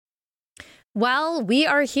Well, we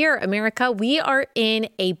are here, America. We are in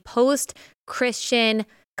a post-Christian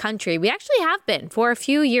country. We actually have been for a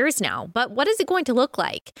few years now. But what is it going to look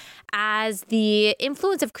like as the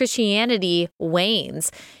influence of Christianity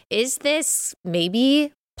wanes? Is this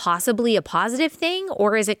maybe possibly a positive thing,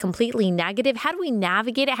 or is it completely negative? How do we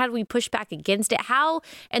navigate it? How do we push back against it? How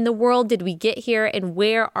in the world did we get here, and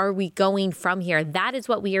where are we going from here? That is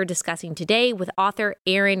what we are discussing today with author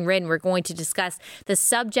Renn. We're going to discuss the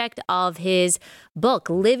subject of his book,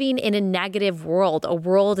 Living in a Negative World, a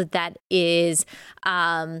world that is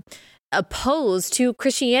opposed to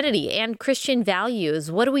Christianity and Christian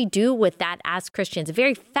values. What do we do with that as Christians? A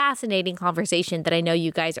very fascinating conversation that I know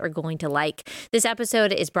you guys are going to like. This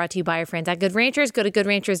episode is brought to you by our friends at Good Ranchers. Go to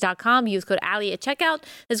goodranchers.com. Use code Allie at checkout.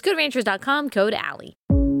 That's goodranchers.com, code Allie.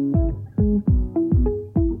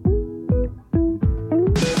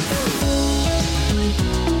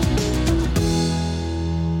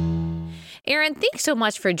 Renn, thanks so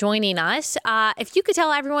much for joining us. If you could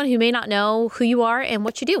tell everyone who may not know who you are and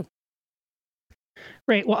what you do.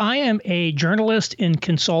 Great. Well, I am a journalist and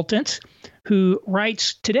consultant who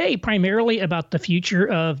writes today primarily about the future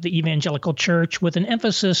of the evangelical church with an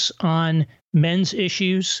emphasis on men's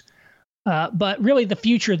issues, but really the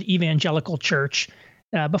future of the evangelical church.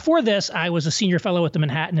 Before this, I was a senior fellow at the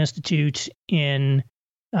Manhattan Institute in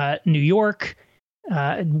New York,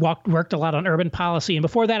 worked a lot on urban policy. And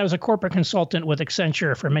before that, I was a corporate consultant with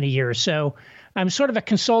Accenture for many years. So I'm sort of a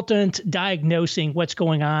consultant diagnosing what's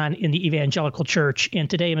going on in the evangelical church. And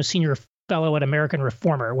today I'm a senior fellow at American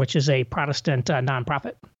Reformer, which is a Protestant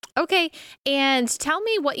nonprofit. Okay. And tell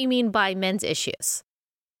me what you mean by men's issues.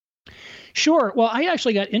 Sure. Well, I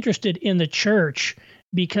actually got interested in the church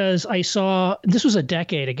because I saw, this was a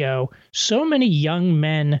decade ago, so many young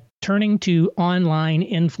men turning to online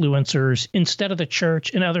influencers instead of the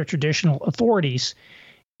church and other traditional authorities.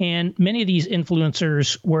 And many of these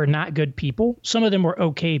influencers were not good people. Some of them were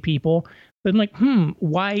okay people. But I'm like,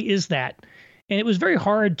 why is that? And it was very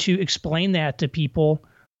hard to explain that to people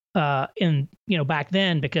back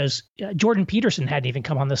then, because Jordan Peterson hadn't even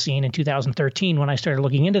come on the scene in 2013 when I started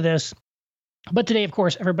looking into this. But today, of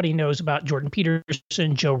course, everybody knows about Jordan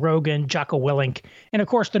Peterson, Joe Rogan, Jocko Willink, and of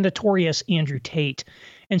course, the notorious Andrew Tate.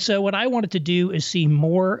 And so what I wanted to do is see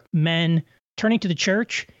more men turning to the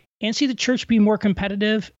church and see the church be more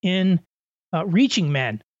competitive in reaching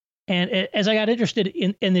men. And as I got interested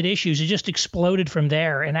in the issues, it just exploded from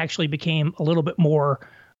there and actually became a little bit more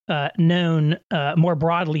known more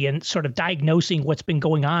broadly and sort of diagnosing what's been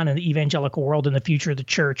going on in the evangelical world and the future of the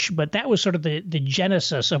church. But that was sort of the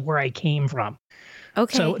genesis of where I came from.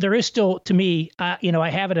 Okay. So there is still, to me, I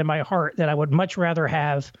have it in my heart that I would much rather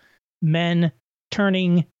have men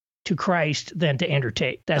turning to Christ than to Andrew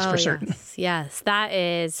Tate. That's for certain. Yes, that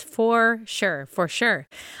is for sure.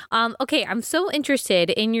 Okay, I'm so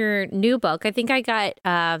interested in your new book. I think I got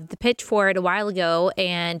the pitch for it a while ago,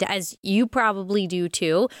 and as you probably do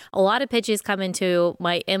too, a lot of pitches come into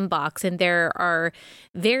my inbox, and there are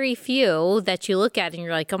very few that you look at and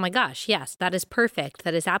you're like, oh my gosh, yes, that is perfect.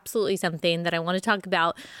 That is absolutely something that I want to talk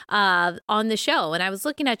about on the show. And I was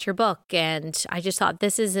looking at your book, and I just thought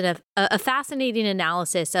this is a fascinating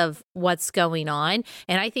analysis of what's going on.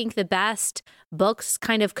 And I think the best books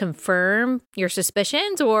kind of confirm your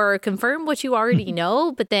suspicions or confirm what you already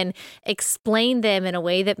know, but then explain them in a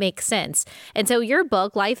way that makes sense. And so your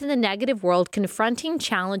book, Life in the Negative World, Confronting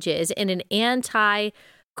Challenges in an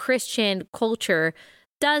Anti-Christian Culture,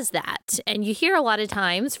 does that. And you hear a lot of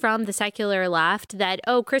times from the secular left that,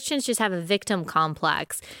 Christians just have a victim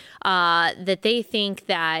complex, that they think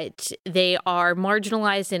that they are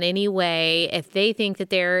marginalized in any way. If they think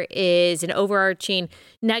that there is an overarching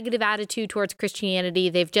negative attitude towards Christianity,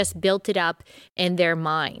 they've just built it up in their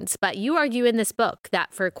minds. But you argue in this book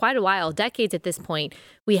that for quite a while, decades at this point,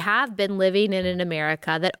 we have been living in an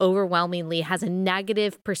America that overwhelmingly has a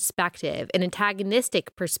negative perspective, an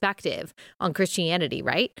antagonistic perspective on Christianity,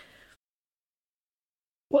 right?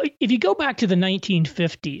 Well, if you go back to the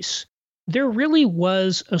 1950s, there really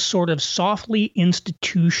was a sort of softly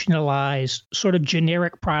institutionalized, sort of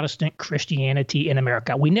generic Protestant Christianity in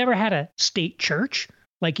America. We never had a state church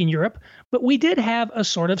like in Europe, but we did have a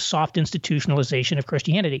sort of soft institutionalization of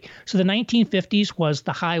Christianity. So the 1950s was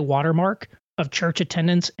the high watermark of church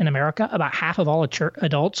attendance in America. About half of all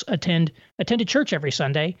adults attended church every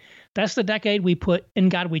Sunday. That's the decade we put "In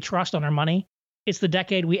God We Trust" on our money. It's the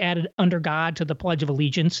decade we added "Under God" to the Pledge of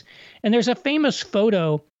Allegiance. And there's a famous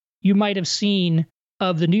photo you might have seen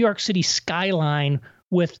of the New York City skyline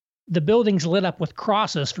with the buildings lit up with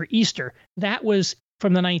crosses for Easter. That was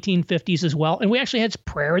from the 1950s as well. And we actually had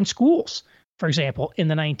prayer in schools for example, in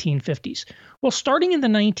the 1950s. Well, starting in the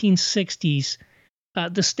 1960s,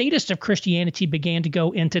 the status of Christianity began to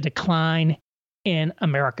go into decline in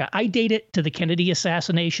America. I date it to the Kennedy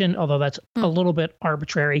assassination, although that's a little bit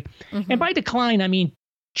arbitrary. And by decline, I mean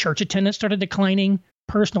church attendance started declining,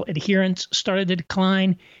 personal adherence started to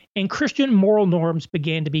decline, and Christian moral norms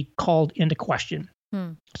began to be called into question.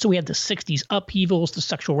 So we had the 60s upheavals, the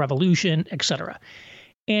sexual revolution, etc.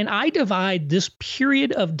 And I divide this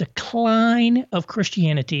period of decline of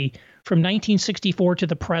Christianity from 1964 to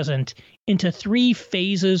the present into three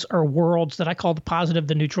phases or worlds that I call the positive,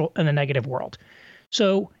 the neutral, and the negative world.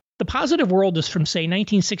 So the positive world is from, say,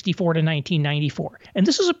 1964 to 1994. And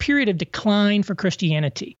this is a period of decline for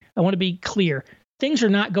Christianity. I want to be clear. Things are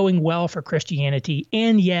not going well for Christianity,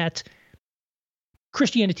 and yet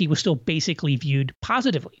Christianity was still basically viewed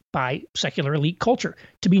positively by secular elite culture.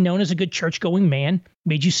 To be known as a good church-going man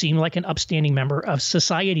made you seem like an upstanding member of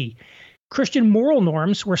society. Christian moral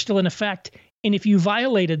norms were still in effect, and if you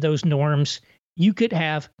violated those norms, you could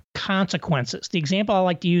have consequences. The example I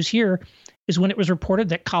like to use here is when it was reported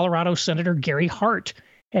that Colorado Senator Gary Hart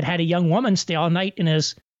had a young woman stay all night in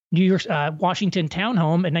his Washington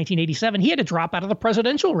townhome in 1987. He had to drop out of the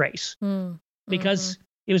presidential race because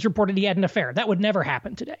it was reported he had an affair. That would never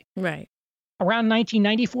happen today. Right. Around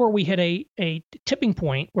 1994, we hit a tipping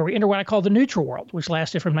point where we entered what I call the neutral world, which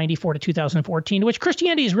lasted from 94 to 2014, which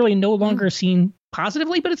Christianity is really no longer seen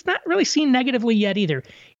positively, but it's not really seen negatively yet either.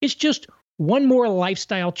 It's just one more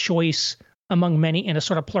lifestyle choice among many in a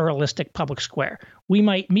sort of pluralistic public square. We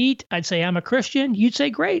might meet. I'd say, I'm a Christian. You'd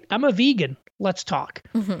say, great, I'm a vegan. Let's talk.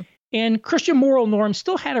 And Christian moral norms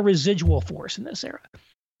still had a residual force in this era.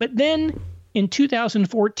 But then in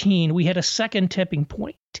 2014, we had a second tipping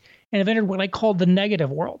point and have entered what I call the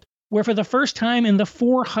negative world, where for the first time in the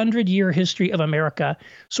 400-year history of America,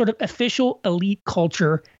 sort of official elite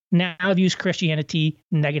culture now views Christianity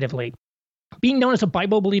negatively. Being known as a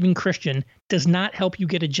Bible-believing Christian does not help you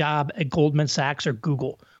get a job at Goldman Sachs or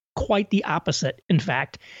Google. Quite the opposite, in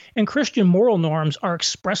fact. And Christian moral norms are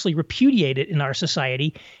expressly repudiated in our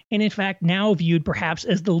society, and in fact now viewed perhaps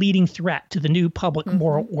as the leading threat to the new public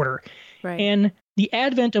moral order. Right. And the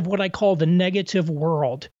advent of what I call the negative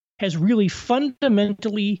world has really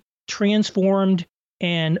fundamentally transformed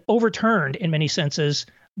and overturned, in many senses,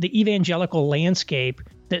 the evangelical landscape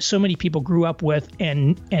that so many people grew up with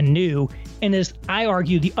and knew, and is, I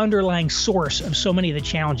argue, the underlying source of so many of the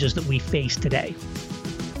challenges that we face today.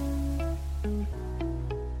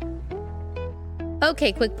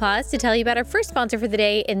 Okay, quick pause to tell you about our first sponsor for the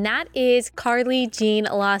day, and that is Carly Jean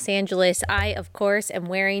Los Angeles. I, of course, am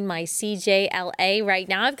wearing my CJLA right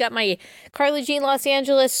now. I've got my Carly Jean Los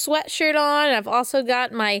Angeles sweatshirt on, and I've also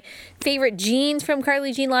got my favorite jeans from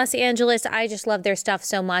Carly Jean Los Angeles. I just love their stuff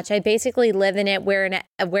so much. I basically live in it, wear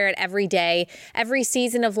it every day, every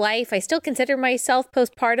season of life. I still consider myself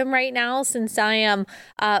postpartum right now since I am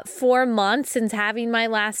 4 months since having my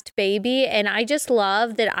last baby, and I just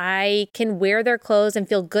love that I can wear their clothes and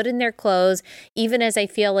feel good in their clothes, even as I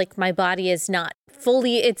feel like my body is not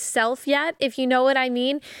fully itself yet, if you know what I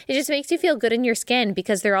mean. It just makes you feel good in your skin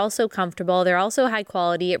because they're also comfortable. They're also high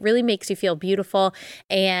quality. It really makes you feel beautiful.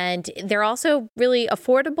 And they're also really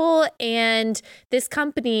affordable. And this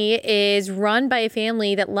company is run by a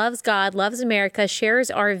family that loves God, loves America,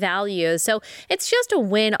 shares our values. So it's just a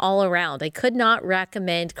win all around. I could not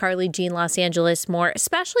recommend Carly Jean Los Angeles more,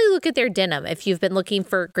 especially look at their denim if you've been looking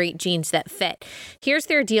for great jeans that fit. Here's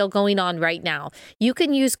their deal going on right now. You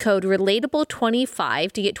can use code RELATABLE25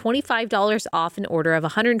 to get $25 off an order of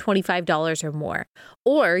 $125 or more.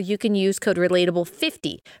 Or you can use code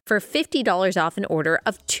RELATABLE50 for $50 off an order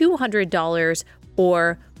of $200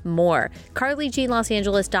 or more.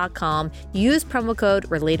 CarlyJeanLosAngeles.com. Use promo code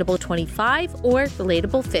RELATABLE25 or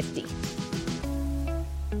RELATABLE50.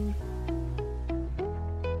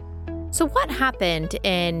 So what happened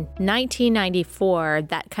in 1994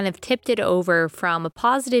 that kind of tipped it over from a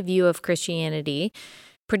positive view of Christianity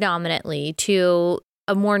predominantly to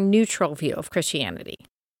a more neutral view of Christianity?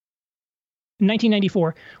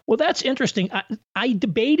 1994. Well, that's interesting. I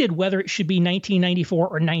debated whether it should be 1994 or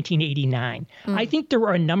 1989. I think there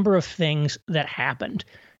were a number of things that happened.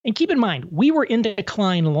 And keep in mind, we were in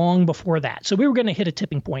decline long before that. So we were going to hit a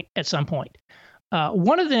tipping point at some point.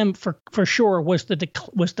 One of them, for sure, was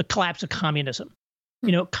the collapse of communism.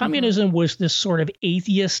 You know, communism was this sort of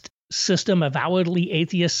atheist system, avowedly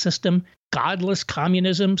atheist system, godless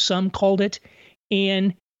communism, some called it.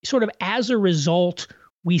 And sort of as a result,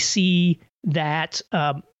 we see that,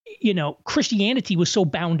 Christianity was so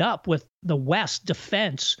bound up with the West's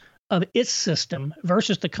defense of its system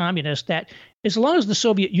versus the communists that as long as the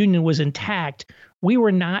Soviet Union was intact, we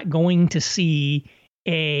were not going to see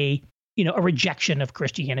a rejection of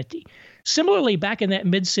Christianity. Similarly, back in that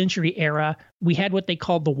mid-century era, we had what they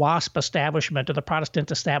called the WASP establishment, or the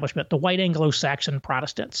Protestant establishment, the white Anglo-Saxon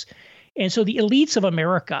Protestants. And so the elites of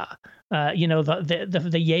America,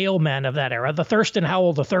 the Yale men of that era, the Thurston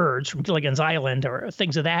Howell IIIs from Gilligan's Island, or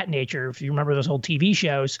things of that nature, if you remember those old TV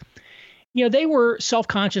shows, they were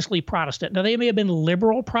self-consciously Protestant. Now, they may have been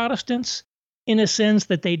liberal Protestants in a sense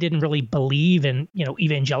that they didn't really believe in,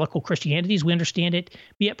 evangelical Christianity as we understand it.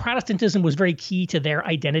 But yet Protestantism was very key to their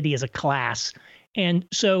identity as a class. And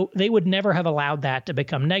so they would never have allowed that to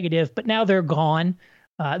become negative. But now they're gone.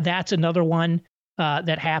 That's another one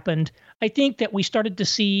that happened. I think that we started to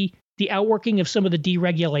see the outworking of some of the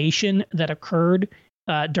deregulation that occurred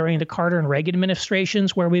during the Carter and Reagan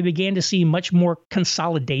administrations, where we began to see much more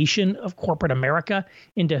consolidation of corporate America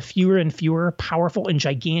into fewer and fewer powerful and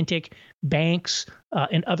gigantic banks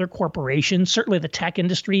and other corporations, certainly the tech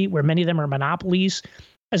industry, where many of them are monopolies,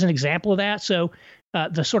 as an example of that. So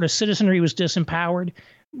the sort of citizenry was disempowered.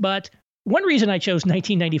 But one reason I chose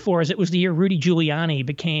 1994 is it was the year Rudy Giuliani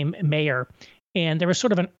became mayor. And there was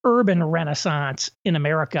sort of an urban renaissance in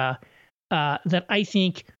America that I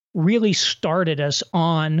think really started us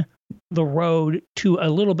on the road to a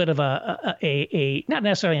little bit of a not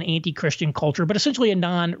necessarily an anti-Christian culture, but essentially a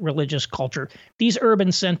non-religious culture. These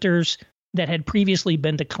urban centers that had previously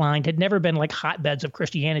been declined had never been like hotbeds of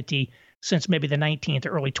Christianity since maybe the 19th or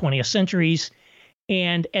early 20th centuries.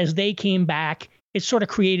 And as they came back, it sort of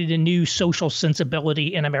created a new social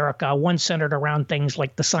sensibility in America, one centered around things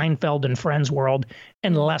like the Seinfeld and Friends world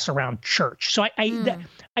and less around church. So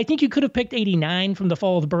I think you could have picked 89 from the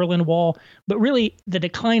fall of the Berlin Wall, but really the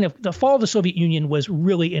fall of the Soviet Union was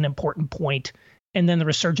really an important point, and then the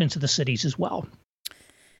resurgence of the cities as well.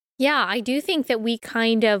 Yeah, I do think that we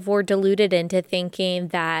kind of were deluded into thinking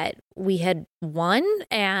that we had won,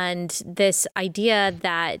 and this idea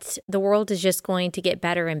that the world is just going to get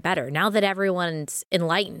better and better. Now that everyone's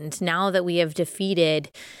enlightened, now that we have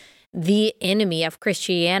defeated the enemy of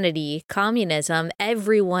Christianity, communism,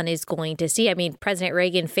 everyone is going to see. I mean, President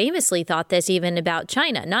Reagan famously thought this even about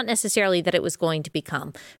China, not necessarily that it was going to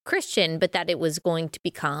become Christian, but that it was going to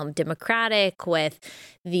become democratic with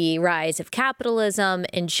the rise of capitalism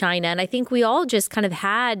in China. And I think we all just kind of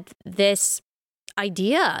had this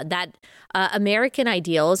idea that American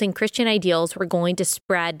ideals and Christian ideals were going to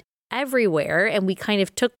spread everywhere. And we kind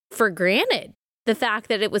of took for granted the fact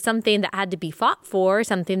that it was something that had to be fought for,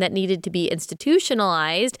 something that needed to be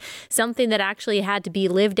institutionalized, something that actually had to be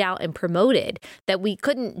lived out and promoted, that we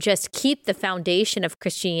couldn't just keep the foundation of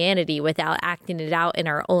Christianity without acting it out in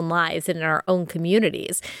our own lives and in our own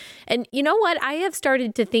communities. And you know what? I have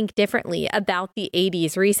started to think differently about the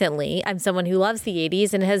 80s recently. I'm someone who loves the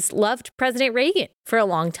 80s and has loved President Reagan for a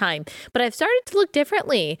long time. But I've started to look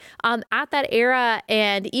differently at that era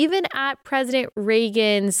and even at President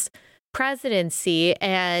Reagan's presidency,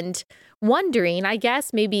 and wondering, I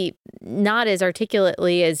guess maybe not as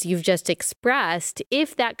articulately as you've just expressed,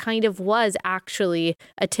 if that kind of was actually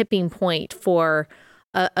a tipping point for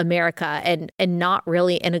America and not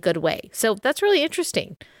really in a good way. So that's really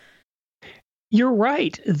interesting. You're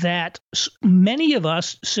right that many of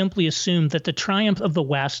us simply assumed that the triumph of the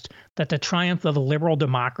West, that the triumph of a liberal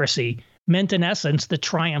democracy meant in essence the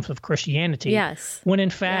triumph of Christianity. Yes. When in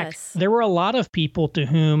fact, there were a lot of people to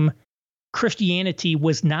whom Christianity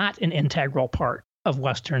was not an integral part of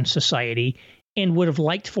Western society and would have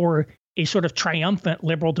liked for a sort of triumphant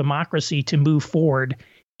liberal democracy to move forward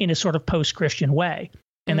in a sort of post-Christian way.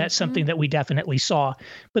 And that's something that we definitely saw.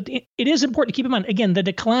 But it is important to keep in mind, again, the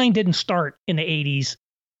decline didn't start in the 80s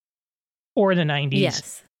or in the 90s.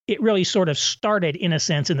 Yes. It really sort of started, in a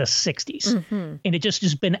sense, in the 60s. And it just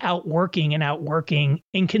has been outworking,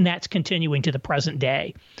 and that's continuing to the present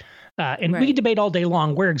day. And we can debate all day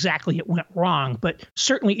long where exactly it went wrong, but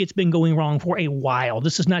certainly it's been going wrong for a while.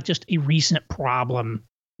 This is not just a recent problem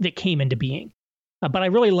that came into being. But I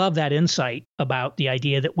really love that insight about the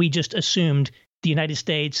idea that we just assumed the United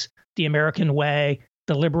States, the American way,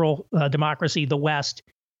 the liberal democracy, the West,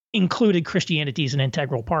 included Christianity as an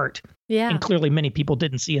integral part. Yeah. And clearly many people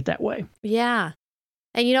didn't see it that way. Yeah.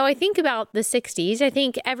 And, I think about the 60s. I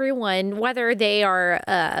think everyone, whether they are,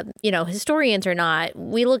 historians or not,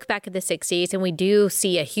 we look back at the 60s and we do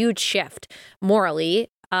see a huge shift morally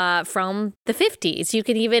from the 50s. You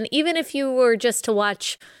can even if you were just to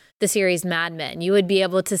watch the series Mad Men, you would be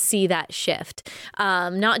able to see that shift,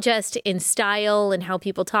 not just in style and how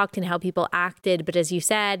people talked and how people acted, but as you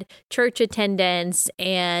said, church attendance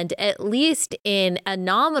and at least in a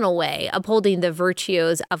nominal way, upholding the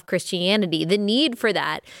virtues of Christianity. The need for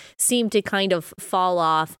that seemed to kind of fall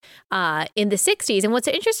off in the 60s. And what's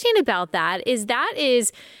interesting about that is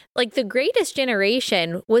like the greatest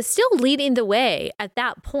generation was still leading the way at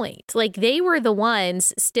that point. Like they were the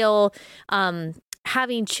ones still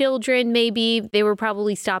having children. Maybe they were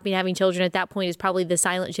probably stopping having children at that point, is probably the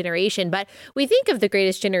silent generation. But we think of the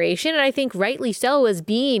greatest generation, and I think rightly so, as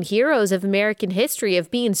being heroes of American history,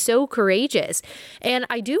 of being so courageous. And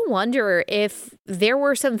I do wonder if there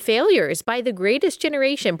were some failures by the greatest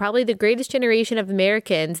generation, probably the greatest generation of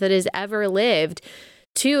Americans that has ever lived,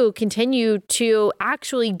 to continue to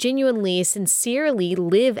actually genuinely, sincerely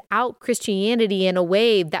live out Christianity in a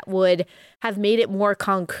way that would have made it more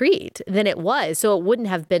concrete than it was, so it wouldn't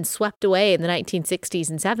have been swept away in the 1960s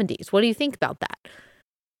and 70s. What do you think about that?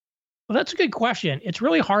 Well, that's a good question. It's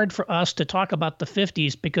really hard for us to talk about the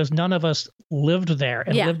 50s because none of us lived there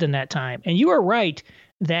and lived in that time. And you are right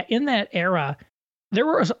that in that era, there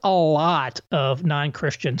was a lot of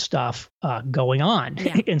non-Christian stuff going on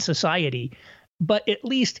in society. But at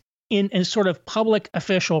least in sort of public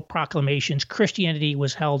official proclamations, Christianity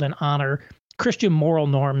was held in honor. Christian moral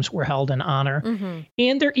norms were held in honor. Mm-hmm.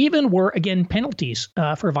 And there even were, again, penalties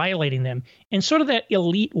for violating them. And sort of that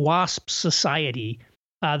elite WASP society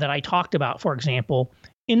that I talked about, for example,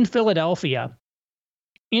 in Philadelphia,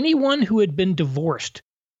 anyone who had been divorced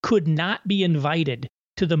could not be invited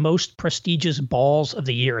to the most prestigious balls of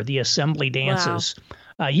the year, the assembly dances.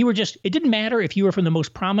 Wow. It didn't matter if you were from the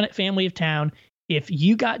most prominent family of town. If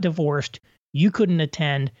you got divorced, you couldn't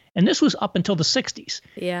attend. And this was up until the 60s.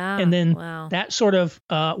 Yeah. And then that sort of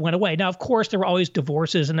went away. Now, of course, there were always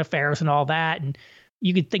divorces and affairs and all that. And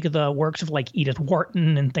you could think of the works of like Edith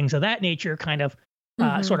Wharton and things of that nature kind of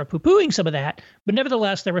sort of poo-pooing some of that. But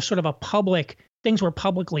nevertheless, there was sort of things were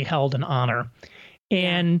publicly held in honor.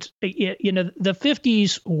 And, the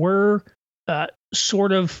 50s were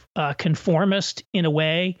sort of conformist in a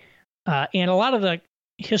way. And a lot of the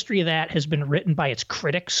history of that has been written by its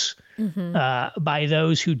critics, by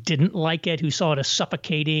those who didn't like it, who saw it as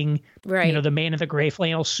suffocating, the man in the gray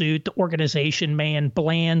flannel suit, the organization man,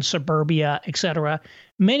 bland suburbia, etc.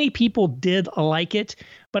 Many people did like it,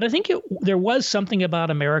 but I think there was something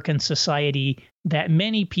about American society that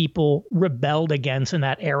many people rebelled against in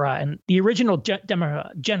that era. And the original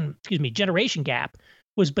generation gap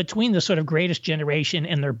was between the sort of greatest generation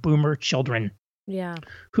and their boomer children,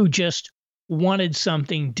 who just wanted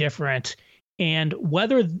something different. And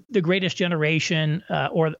whether the greatest generation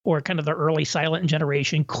or kind of the early silent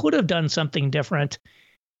generation could have done something different,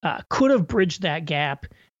 could have bridged that gap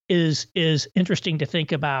is interesting to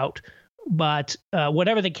think about. But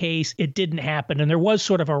whatever the case, it didn't happen. And there was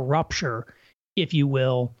sort of a rupture, if you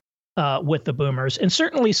will, with the boomers. And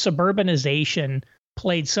certainly suburbanization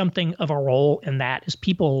played something of a role in that as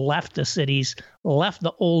people left the cities, left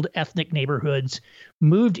the old ethnic neighborhoods,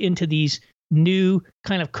 moved into these new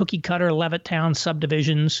kind of cookie cutter Levittown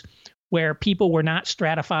subdivisions where people were not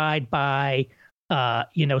stratified by,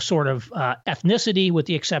 ethnicity, with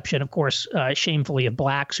the exception, of course, shamefully, of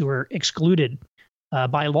blacks who were excluded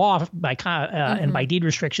by law, and by deed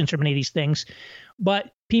restrictions for many of these things.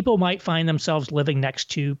 But people might find themselves living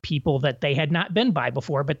next to people that they had not been by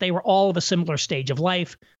before, but they were all of a similar stage of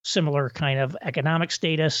life, similar kind of economic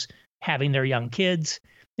status, having their young kids.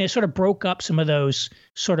 And it sort of broke up some of those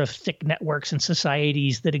sort of thick networks and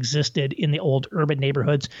societies that existed in the old urban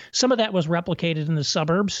neighborhoods. Some of that was replicated in the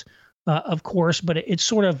suburbs, of course, but it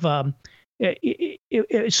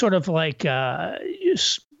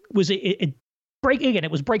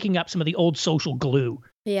was breaking up some of the old social glue,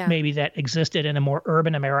 maybe that existed in a more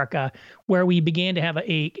urban America, where we began to have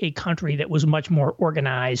a country that was much more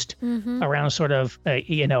organized around sort of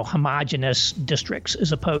homogenous districts,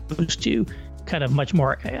 as opposed to kind of much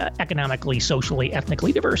more economically, socially,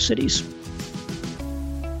 ethnically diverse cities.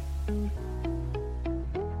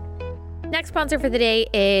 Next sponsor for the day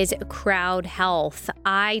is Crowd Health.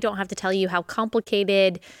 I don't have to tell you how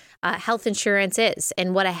complicated health insurance is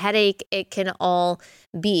and what a headache it can all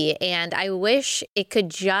be. And I wish it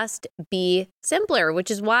could just be simpler,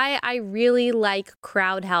 which is why I really like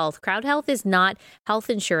Crowd Health. Crowd Health is not health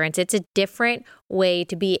insurance. It's a different way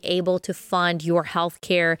to be able to fund your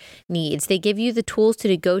healthcare needs. They give you the tools to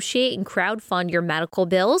negotiate and crowdfund your medical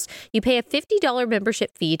bills. You pay a $50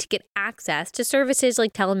 membership fee to get access to services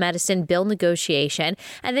like telemedicine, bill negotiation,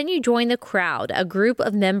 and then you join the Crowd, a group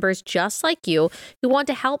of members just like you who want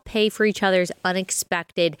to help pay for each other's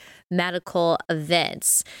unexpected medical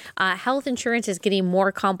events. Health insurance is getting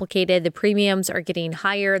more complicated. The premiums are getting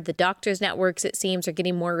higher. The doctors' networks, it seems, are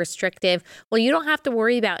getting more restrictive. Well, you don't have to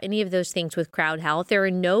worry about any of those things with Crowd Health. There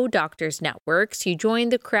are no doctors' networks. You join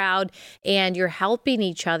the Crowd and you're helping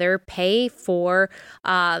each other pay for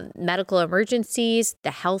medical emergencies,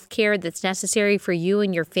 the health care that's necessary for you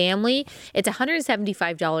and your family. It's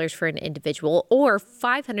 $175 for an individual or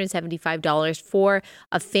 $575 for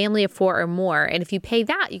a family of 4 or more. And if you pay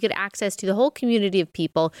that, you get access to the whole community of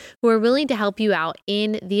people who are willing to help you out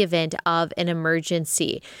in the event of an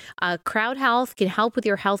emergency. Crowd Health can help with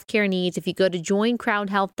your healthcare needs. If you go to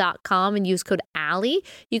joincrowdhealth.com and use code Allie,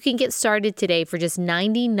 you can get started today for just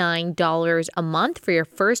 $99 a month for your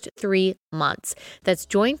first 3 months. That's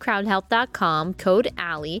joincrowdhealth.com, code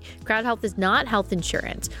Allie. Crowd Health is not health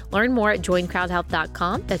insurance. Learn more at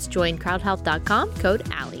joincrowdhealth.com. That's joincrowdhealth.com, code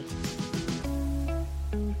Allie.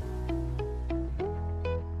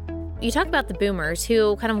 You talk about the boomers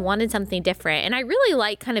who kind of wanted something different. And I really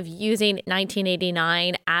like kind of using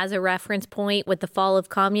 1989 as a reference point with the fall of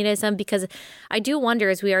communism, because I do wonder,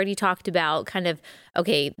 as we already talked about, kind of,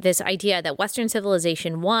 okay, this idea that Western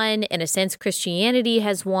civilization won, in a sense, Christianity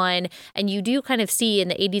has won. And you do kind of see in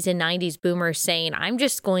the 80s and 90s boomers saying, I'm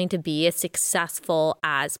just going to be as successful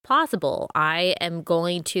as possible. I am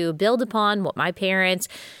going to build upon what my parents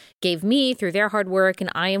gave me through their hard work,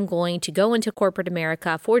 and I am going to go into corporate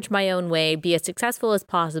America, forge my own way, be as successful as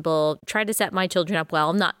possible, try to set my children up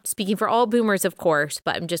well. I'm not speaking for all boomers, of course,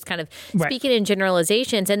 but I'm just kind of speaking in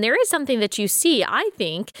generalizations. And there is something that you see, I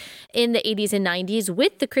think, in the 80s and 90s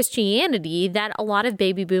with the Christianity that a lot of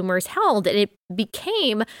baby boomers held. And it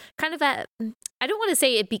became kind of I don't want to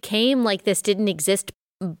say it became like this didn't exist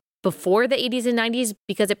before the 80s and 90s,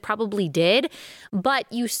 because it probably did, but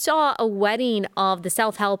you saw a wedding of the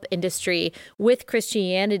self-help industry with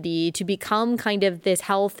Christianity to become kind of this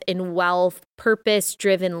health and wealth,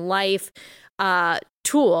 purpose-driven life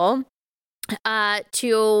tool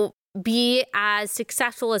to be as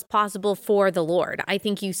successful as possible for the Lord. I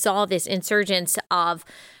think you saw this insurgence of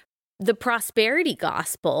the prosperity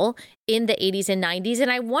gospel in the 80s and 90s.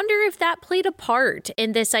 And I wonder if that played a part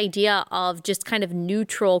in this idea of just kind of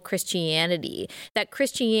neutral Christianity, that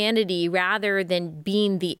Christianity, rather than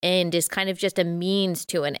being the end, is kind of just a means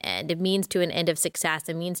to an end, a means to an end of success,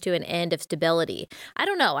 a means to an end of stability. I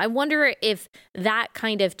don't know. I wonder if that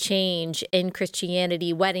kind of change in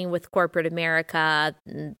Christianity, wedding with corporate America,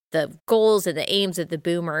 the goals and the aims of the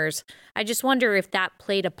boomers, I just wonder if that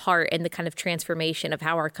played a part in the kind of transformation of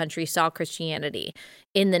how our country saw Christianity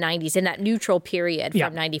in the 90s, in that neutral period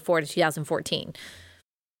from 94 to 2014.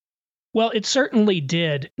 Well, it certainly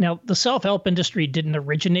did. Now, the self-help industry didn't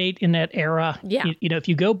originate in that era. Yeah. You know, if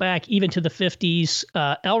you go back even to the 50s,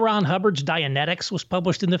 L. Ron Hubbard's Dianetics was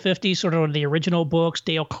published in the 50s, sort of one of the original books,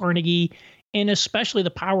 Dale Carnegie, and especially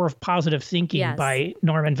The Power of Positive Thinking by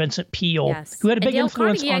Norman Vincent Peale, who had a big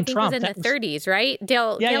influence Carnegie, on I think, Trump. Was in the 30s, right?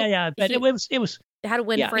 Dale, But it was how to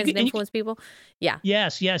win friends and influence people. Yeah.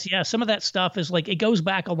 Yes. Some of that stuff is like, it goes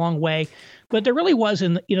back a long way, but there really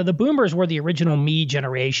wasn't, the boomers were the original me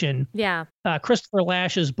generation. Yeah. Christopher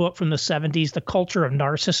Lash's book from the 70s, The Culture of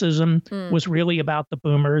Narcissism, was really about the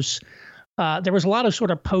boomers. There was a lot of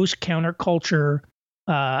sort of post-counterculture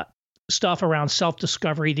stuff around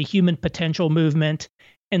self-discovery, the human potential movement,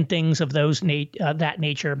 and things of that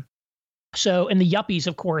nature. So, and the yuppies,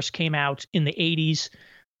 of course, came out in the 80s.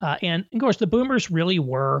 And of course, the boomers really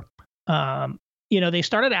were, they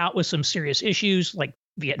started out with some serious issues like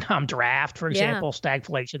Vietnam draft, for example,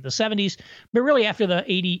 stagflation in the 70s. But really after the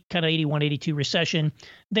 81, 82 recession,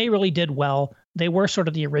 they really did well. They were sort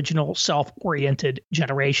of the original self-oriented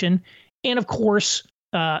generation. And of course,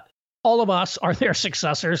 all of us are their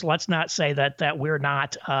successors. Let's not say that we're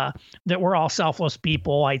not, that we're all selfless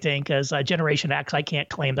people. I think as Generation X, I can't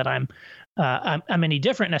claim that I'm any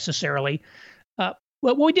different necessarily.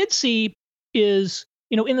 What we did see is,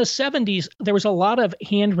 in the 70s, there was a lot of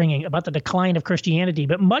hand-wringing about the decline of Christianity,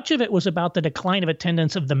 but much of it was about the decline of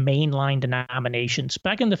attendance of the mainline denominations.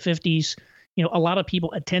 Back in the 50s, a lot of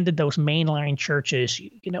people attended those mainline churches,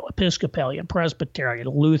 Episcopalian, Presbyterian,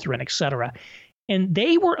 Lutheran, etc. And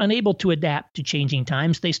they were unable to adapt to changing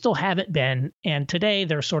times. They still haven't been. And today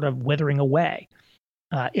they're sort of withering away.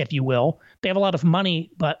 if you will. They have a lot of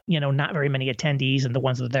money, but not very many attendees, and the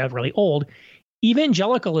ones that are really old.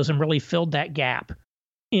 Evangelicalism really filled that gap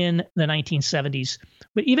in the 1970s.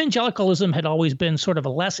 But evangelicalism had always been sort of a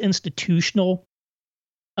less institutional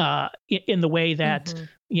in the way that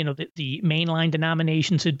the mainline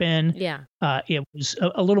denominations had been. Yeah. It was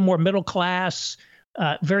a little more middle class,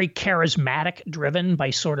 very charismatic, driven by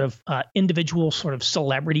sort of individual sort of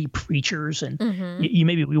celebrity preachers. And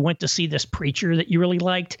maybe we went to see this preacher that you really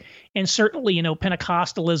liked. And certainly,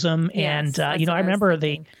 Pentecostalism. Yes, and, I remember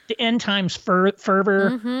the end times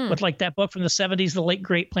fervor with like that book from the 70s, The Late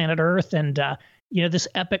Great Planet Earth. And, this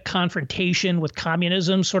epic confrontation with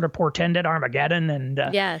communism sort of portended Armageddon. And,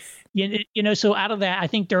 yes. So out of that, I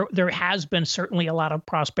think there has been certainly a lot of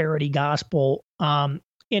prosperity gospel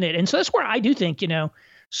in it. And so that's where I do think,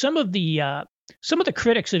 some of the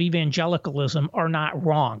critics of evangelicalism are not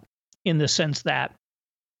wrong in the sense that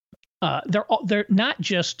they're not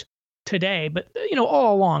just today, but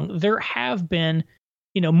all along there have been,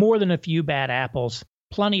 more than a few bad apples,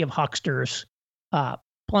 plenty of hucksters,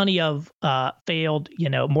 plenty of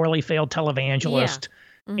morally failed televangelists,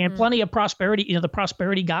 and plenty of prosperity, the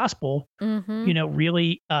prosperity gospel,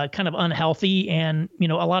 really kind of unhealthy, and a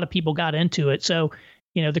lot of people got into it. So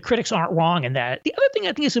the critics aren't wrong in that. The other thing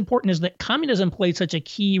I think is important is that communism played such a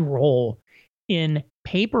key role in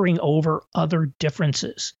papering over other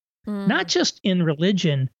differences, not just in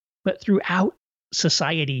religion, but throughout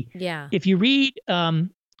society. Yeah. If you read,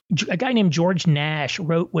 a guy named George Nash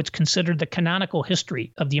wrote what's considered the canonical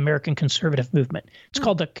history of the American conservative movement. It's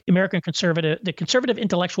called the conservative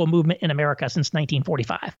intellectual movement in America since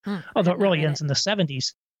 1945, although it really ends in the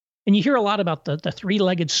 70s. And you hear a lot about the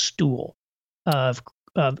three-legged stool of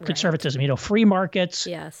conservatism, free markets,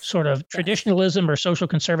 sort of traditionalism or social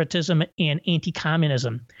conservatism, and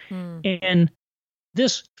anti-communism. And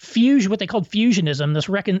this what they called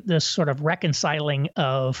fusionism, this sort of reconciling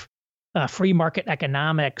of free market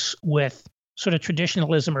economics with sort of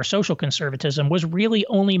traditionalism or social conservatism was really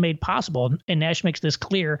only made possible, and Nash makes this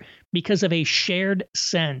clear, because of a shared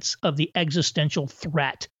sense of the existential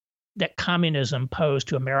threat that communism posed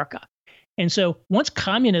to America. And so once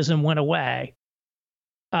communism went away,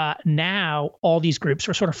 now all these groups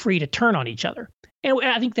are sort of free to turn on each other. And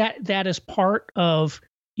I think that is part of,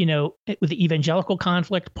 with the evangelical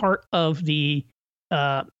conflict, part of the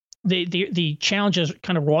challenges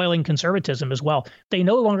kind of roiling conservatism as well. They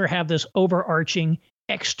no longer have this overarching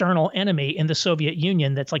external enemy in the Soviet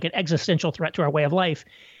Union that's like an existential threat to our way of life.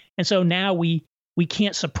 And so now we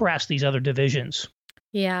can't suppress these other divisions.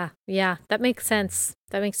 Yeah, that makes sense.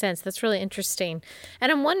 That's really interesting.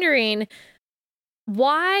 And I'm wondering,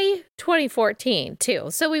 why 2014 too?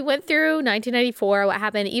 So we went through 1994, what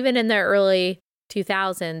happened even in the early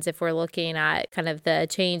 2000s, if we're looking at kind of the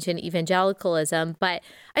change in evangelicalism. But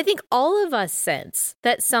I think all of us sense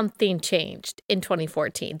that something changed in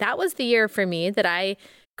 2014. That was the year for me that I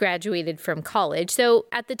graduated from college. So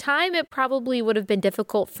at the time, it probably would have been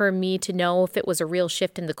difficult for me to know if it was a real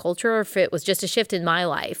shift in the culture or if it was just a shift in my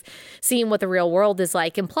life, seeing what the real world is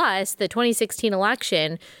like. And plus, the 2016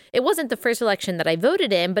 election, it wasn't the first election that I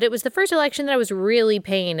voted in, but it was the first election that I was really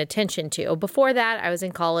paying attention to. Before that, I was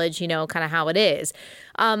in college, kind of how it is.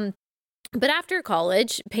 But after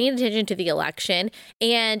college, paying attention to the election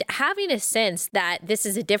and having a sense that this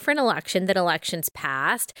is a different election than elections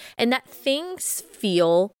past and that things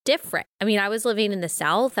feel different. I mean, I was living in the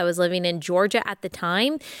South. I was living in Georgia at the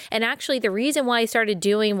time. And actually, the reason why I started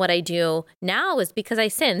doing what I do now is because I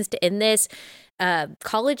sensed in this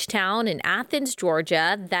college town in Athens,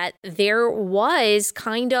 Georgia, that there was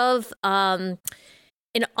kind of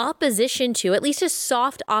an opposition to, at least a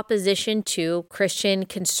soft opposition to, Christian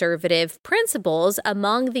conservative principles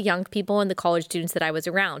among the young people and the college students that I was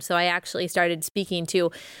around. So I actually started speaking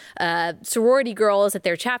to sorority girls at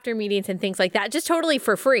their chapter meetings and things like that, just totally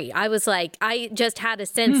for free. I was like, I just had a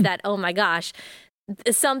sense that, oh my gosh,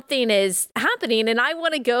 something is happening and I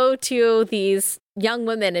want to go to these young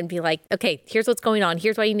women and be like, okay, here's what's going on.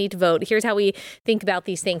 Here's why you need to vote. Here's how we think about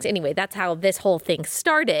these things. Anyway, that's how this whole thing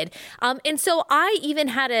started. And so I even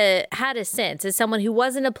had a sense as someone who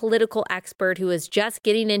wasn't a political expert, who was just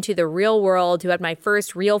getting into the real world, who had my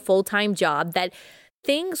first real full-time job, that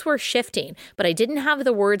things were shifting, but I didn't have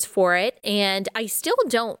the words for it. And I still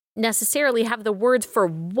don't necessarily have the words for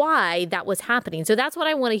why that was happening. So that's what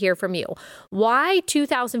I want to hear from you. Why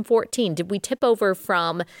 2014 did we tip over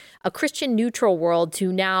from a Christian neutral world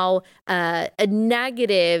to now a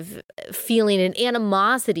negative feeling and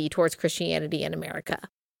animosity towards Christianity in America?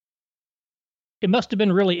 it must have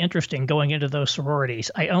been really interesting going into those sororities.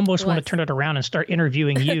 I almost want to turn it around and start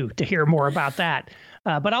interviewing you to hear more about that.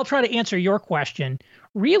 But I'll try to answer your question.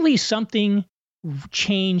 Really, something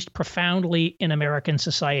changed profoundly in American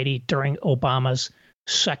society during Obama's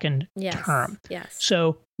second term. Yes.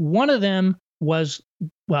 So one of them was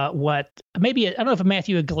what maybe, I don't know if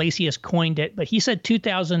Matthew Iglesias coined it, but he said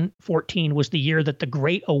 2014 was the year that the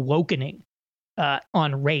Great Awakening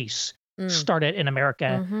on race started in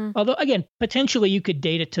America. Although, again, potentially you could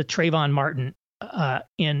date it to Trayvon Martin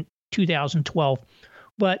in 2012.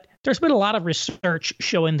 But there's been a lot of research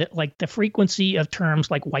showing that like the frequency of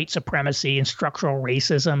terms like white supremacy and structural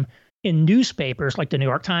racism in newspapers like the New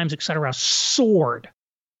York Times, et cetera, soared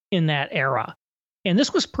in that era. And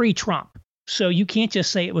this was pre-Trump. So you can't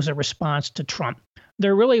just say it was a response to Trump.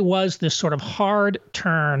 There really was this sort of hard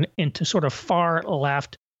turn into sort of far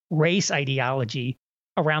left race ideology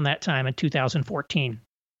around that time in 2014.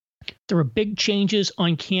 There were big changes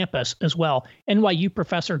on campus as well. NYU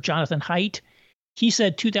professor Jonathan Haidt, he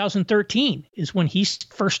said 2013 is when he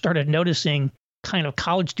first started noticing kind of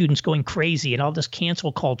college students going crazy and all this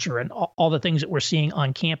cancel culture and all the things that we're seeing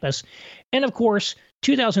on campus. And of course,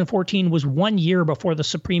 2014 was 1 year before the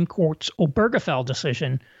Supreme Court's Obergefell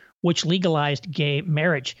decision, which legalized gay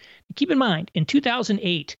marriage. Keep in mind, in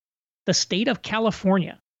 2008, the state of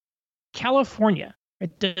California,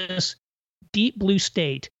 this deep blue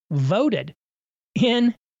state, voted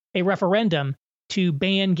in a referendum to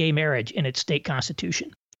ban gay marriage in its state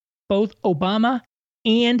constitution. Both Obama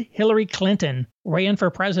and Hillary Clinton ran for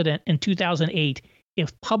president in 2008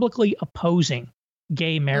 if publicly opposing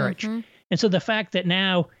gay marriage. And so the fact that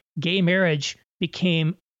now gay marriage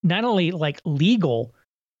became not only like legal,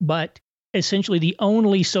 but essentially the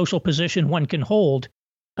only social position one can hold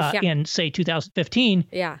in, say, 2015,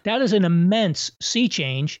 that is an immense sea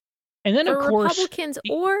change. And then, for of course, Republicans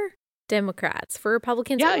or Democrats, for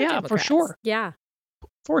Republicans or Democrats. For sure. Yeah.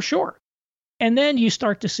 For sure. And then you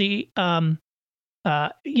start to see, again,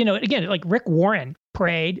 like Rick Warren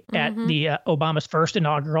prayed at the Obama's first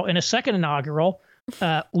inaugural. In a second inaugural,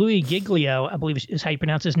 Louis Giglio, I believe is how you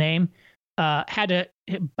pronounce his name, had to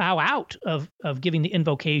bow out of giving the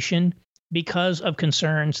invocation because of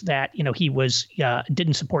concerns that, he was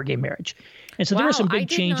didn't support gay marriage. And so there were some big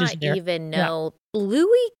changes there. I did not even know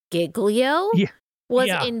Louis Giglio was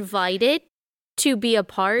invited to be a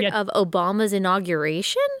part of Obama's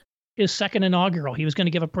inauguration? His second inaugural. He was going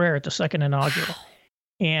to give a prayer at the second inaugural.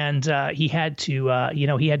 And he had to,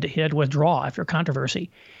 he had to withdraw after controversy.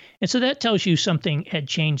 And so that tells you something had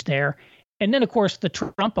changed there. And then, of course, the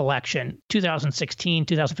Trump election, 2016,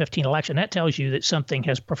 2015 election, that tells you that something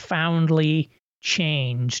has profoundly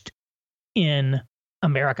changed in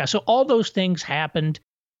America. So all those things happened.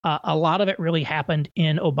 A lot of it really happened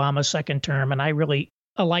in Obama's second term. And I really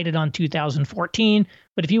alighted on 2014.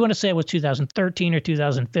 But if you want to say it was 2013 or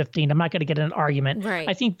 2015, I'm not going to get in an argument. Right.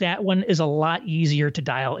 I think that one is a lot easier to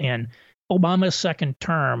dial in. Obama's second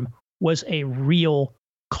term was a real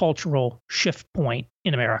cultural shift point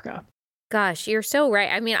in America. Gosh, you're so right.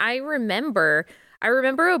 I mean, I remember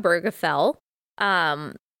Obergefell.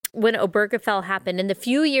 When Obergefell happened, and the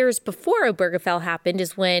few years before Obergefell happened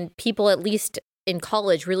is when people, at least in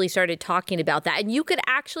college, really started talking about that. And you could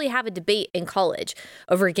actually have a debate in college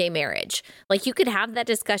over gay marriage. Like, you could have that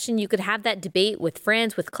discussion, you could have that debate with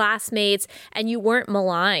friends, with classmates, and you weren't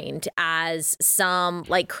maligned as some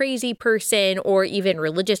like crazy person or even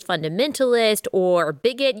religious fundamentalist or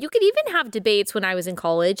bigot. You could even have debates when I was in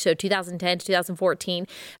college, so 2010 to 2014,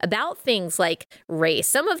 about things like race.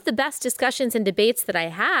 Some of the best discussions and debates that I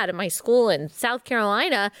had at my school in South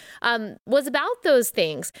Carolina was about those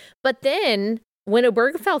things. But then when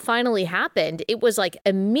Obergefell finally happened, it was like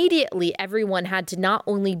immediately everyone had to not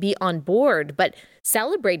only be on board, but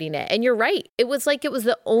celebrating it. And you're right. It was like it was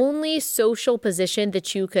the only social position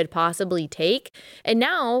that you could possibly take. And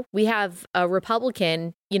now we have a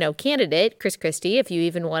Republican, candidate, Chris Christie, if you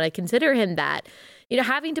even want to consider him that,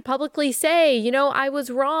 having to publicly say, I was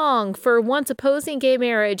wrong for once opposing gay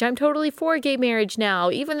marriage. I'm totally for gay marriage now.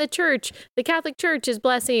 Even the church, the Catholic Church, is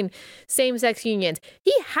blessing same-sex unions.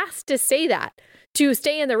 He has to say that to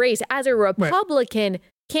stay in the race as a Republican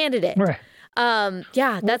candidate. Right.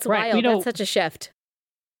 That's wild. That's such a shift.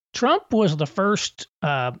 Trump was the first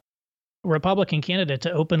Republican candidate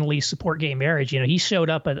to openly support gay marriage. He showed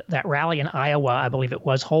up at that rally in Iowa, I believe it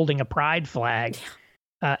was, holding a pride flag.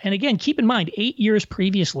 And again, keep in mind, 8 years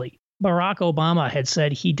previously, Barack Obama had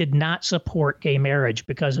said he did not support gay marriage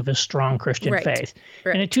because of his strong Christian faith.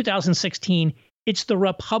 Right. And in 2016, it's the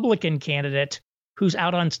Republican candidate who's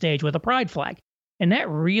out on stage with a pride flag. And that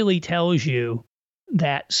really tells you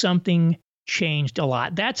that something changed a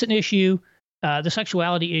lot. That's an issue the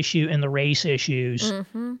sexuality issue and the race issues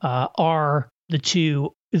are the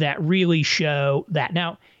two that really show that.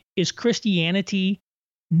 Now, is Christianity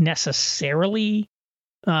necessarily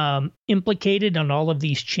implicated on all of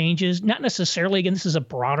these changes? Not necessarily. Again, this is a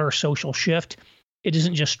broader social shift. It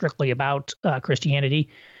isn't just strictly about Christianity,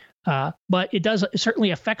 but it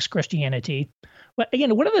certainly affects Christianity. But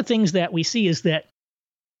again, one of the things that we see is that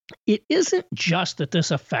it isn't just that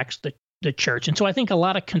this affects the church. And so I think a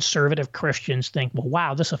lot of conservative Christians think, well,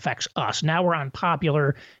 wow, this affects us. Now we're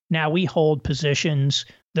unpopular. Now we hold positions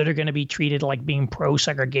that are going to be treated like being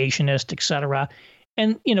pro-segregationist, et cetera.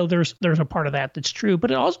 And, there's a part of that that's true,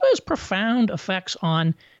 but it also has profound effects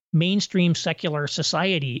on mainstream secular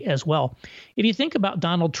society as well. If you think about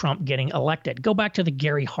Donald Trump getting elected, go back to the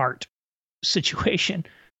Gary Hart situation,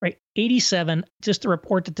 right? 87, just the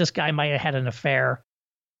report that this guy might have had an affair,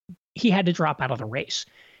 he had to drop out of the race.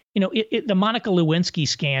 The Monica Lewinsky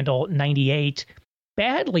scandal, 98,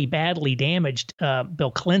 badly damaged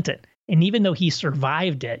Bill Clinton. And even though he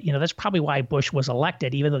survived it, that's probably why Bush was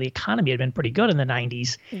elected, even though the economy had been pretty good in the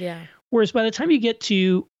 90s. Yeah. Whereas by the time you get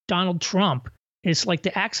to Donald Trump, it's like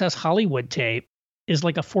the Access Hollywood tape is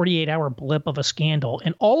like a 48-hour blip of a scandal.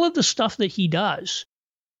 And all of the stuff that he does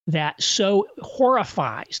that so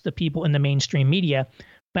horrifies the people in the mainstream media,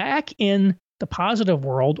 back in the positive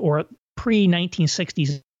world or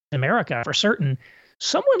pre-1960s America, for certain,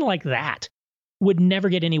 someone like that would never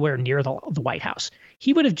get anywhere near the White House.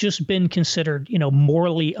 He would have just been considered,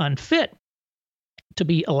 morally unfit to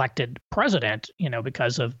be elected president,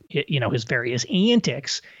 because of, his various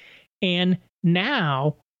antics. And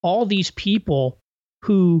now all these people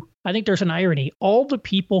who, I think there's an irony, all the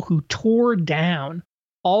people who tore down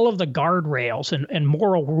all of the guardrails and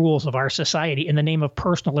moral rules of our society in the name of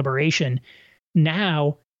personal liberation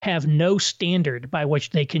now have no standard by which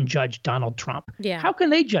they can judge Donald Trump. Yeah. How can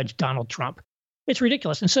they judge Donald Trump? It's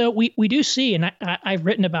ridiculous. And so we do see, and I've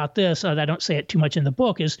written about this, I don't say it too much in the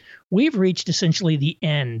book, is we've reached essentially the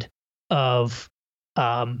end of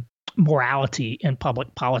morality in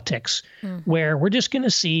public politics, where we're just going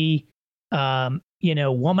to see,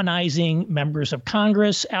 womanizing members of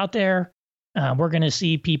Congress out there. We're going to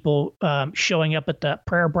see people showing up at the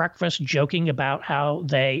prayer breakfast joking about how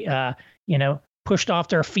they, pushed off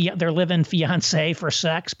their live-in fiance for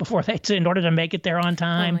sex before in order to make it there on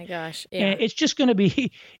time. Oh my gosh! Yeah. And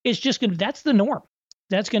that's the norm.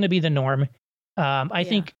 That's going to be the norm. I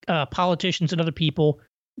think politicians and other people,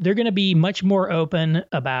 they're going to be much more open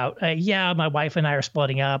about, my wife and I are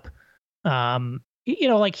splitting up.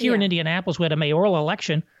 Like here in Indianapolis, we had a mayoral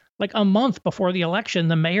election. Like a month before the election,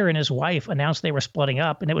 the mayor and his wife announced they were splitting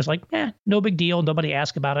up, and it was like, no big deal. Nobody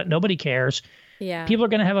asked about it. Nobody cares. Yeah. People are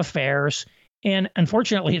going to have affairs. And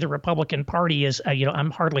unfortunately, the Republican Party is,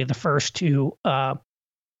 I'm hardly the first to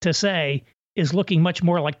say, is looking much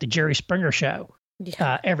more like the Jerry Springer show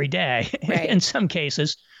every day in some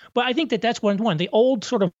cases. But I think that's one. The old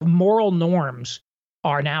sort of moral norms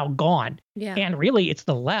are now gone. Yeah. And really, it's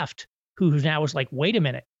the left who now is like, wait a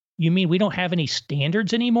minute, you mean we don't have any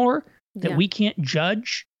standards anymore that we can't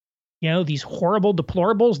judge, these horrible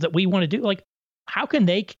deplorables that we want to do? Like, how can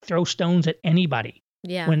they throw stones at anybody?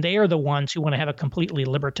 Yeah. When they are the ones who want to have a completely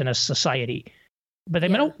libertinous society. But they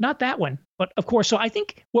not that one. But of course, so I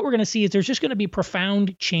think what we're going to see is there's just going to be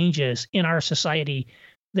profound changes in our society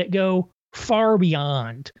that go far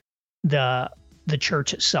beyond the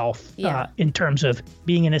church itself in terms of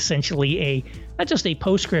being an essentially not just a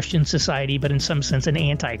post-Christian society, but in some sense an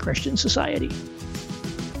anti-Christian society.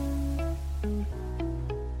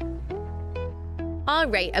 All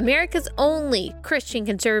right, America's only Christian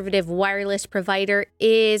conservative wireless provider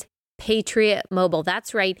is Patriot Mobile.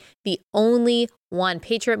 That's right, the only one.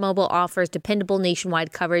 Patriot Mobile offers dependable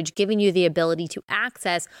nationwide coverage, giving you the ability to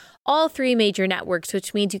access all three major networks,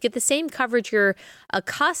 which means you get the same coverage you're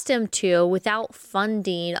accustomed to without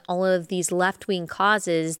funding all of these left-wing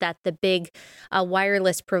causes that the big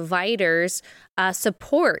wireless providers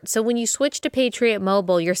support. So when you switch to Patriot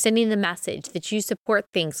Mobile, you're sending the message that you support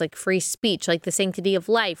things like free speech, like the sanctity of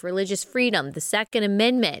life, religious freedom, the Second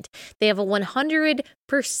Amendment. They have a 100%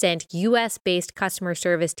 U.S.-based customer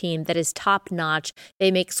service team that is top-notch. They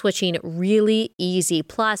make switching really easy.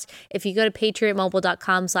 Plus, if you go to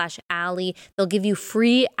patriotmobile.com/Allie, they'll give you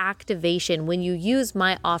free activation when you use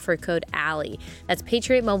my offer code Allie. That's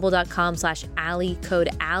patriotmobile.com/Allie, code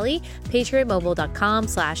Allie,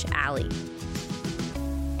 patriotmobile.com/Allie.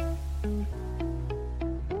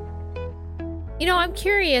 I'm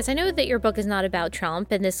curious. I know that your book is not about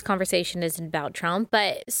Trump and this conversation isn't about Trump,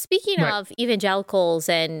 but speaking of evangelicals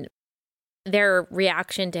and their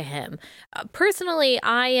reaction to him. Personally,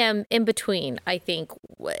 I am in between. I think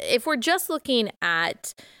if we're just looking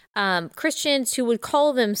at Christians who would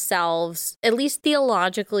call themselves at least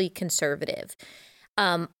theologically conservative,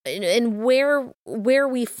 and where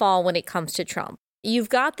we fall when it comes to Trump. You've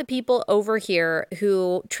got the people over here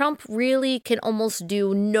who Trump really can almost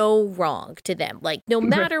do no wrong to them. Like, no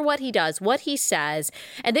matter what he does, what he says,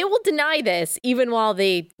 and they will deny this even while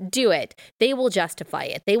they do it. They will justify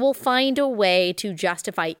it. They will find a way to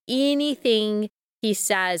justify anything he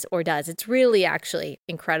says or does. It's really actually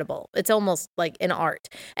incredible. It's almost like an art.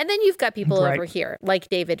 And then you've got people over here like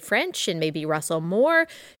David French and maybe Russell Moore,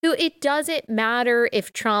 who it doesn't matter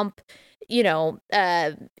if Trump,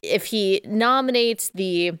 if he nominates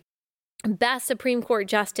the best Supreme Court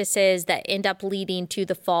justices that end up leading to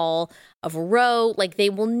the fall of Roe, like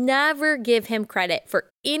they will never give him credit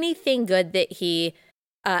for anything good that he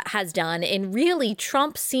has done. And really,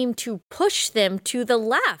 Trump seemed to push them to the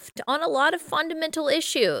left on a lot of fundamental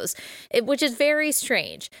issues, which is very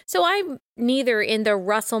strange. So I'm neither in the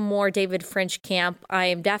Russell Moore, David French camp. I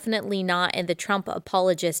am definitely not in the Trump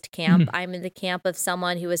apologist camp. I'm in the camp of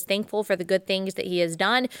someone who is thankful for the good things that he has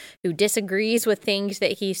done, who disagrees with things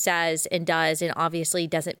that he says and does, and obviously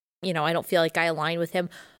doesn't, I don't feel like I align with him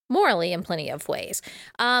morally in plenty of ways.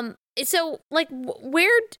 So, like,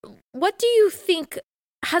 what do you think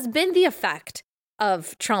has been the effect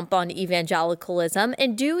of Trump on evangelicalism?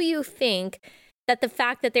 And do you think that the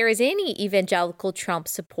fact that there is any evangelical Trump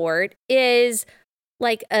support is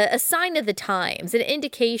like a sign of the times, an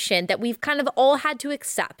indication that we've kind of all had to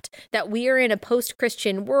accept that we are in a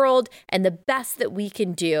post-Christian world and the best that we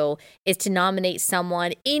can do is to nominate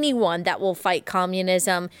anyone that will fight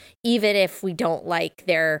communism, even if we don't like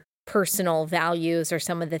their personal values or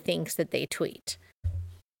some of the things that they tweet?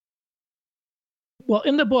 Well,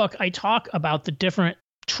 in the book, I talk about the different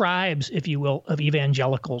tribes, if you will, of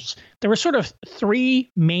evangelicals. There were sort of three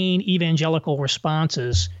main evangelical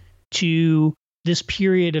responses to this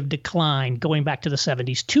period of decline going back to the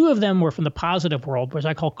 70s. Two of them were from the positive world, which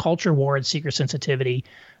I call culture war and seeker sensitivity.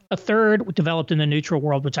 A third developed in the neutral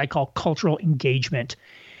world, which I call cultural engagement.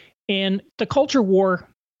 And the culture war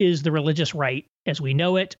is the religious right as we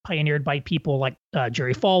know it, pioneered by people like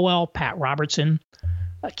Jerry Falwell, Pat Robertson.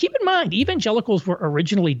 Keep in mind, evangelicals were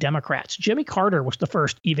originally Democrats. Jimmy Carter was the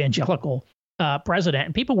first evangelical president,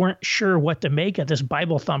 and people weren't sure what to make of this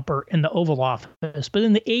Bible thumper in the Oval Office. But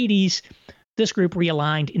in the 80s, this group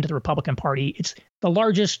realigned into the Republican Party. It's the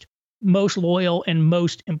largest, most loyal, and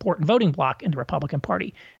most important voting bloc in the Republican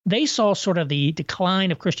Party. They saw sort of the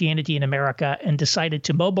decline of Christianity in America and decided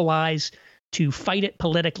to mobilize to fight it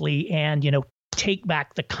politically and, take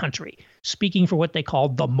back the country, speaking for what they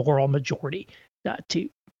called the moral majority. To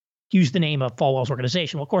use the name of Falwell's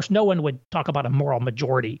organization. Well, of course, no one would talk about a moral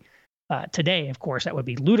majority today. Of course, that would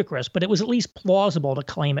be ludicrous, but it was at least plausible to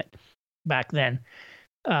claim it back then.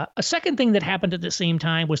 A second thing that happened at the same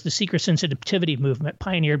time was the seeker sensitivity movement,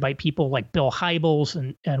 pioneered by people like Bill Hybels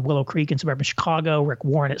and Willow Creek in suburban Chicago, Rick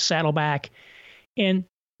Warren at Saddleback. And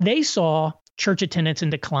they saw church attendance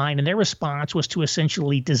in decline, and their response was to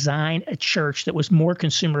essentially design a church that was more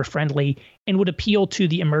consumer friendly and would appeal to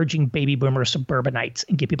the emerging baby boomer suburbanites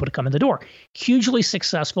and get people to come in the door. Hugely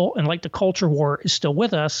successful, and like the culture war is still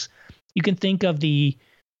with us, you can think of the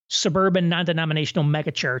suburban non-denominational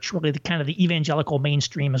megachurch, really the kind of the evangelical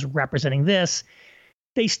mainstream as representing this.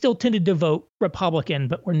 They still tended to vote Republican,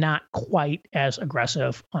 but were not quite as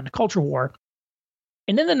aggressive on the culture war.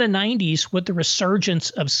 And then in the 90s, with the resurgence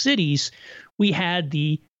of cities, we had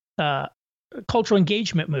the cultural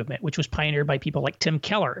engagement movement, which was pioneered by people like Tim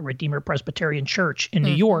Keller at Redeemer Presbyterian Church in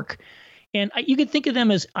New York. And you could think of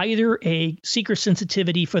them as either a seeker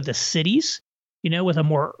sensitivity for the cities, with a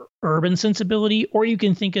more urban sensibility, or you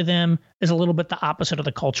can think of them as a little bit the opposite of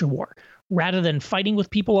the culture war. Rather than fighting with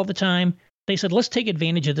people all the time, they said, let's take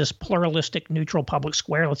advantage of this pluralistic, neutral public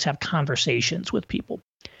square. Let's have conversations with people.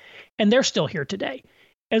 And they're still here today.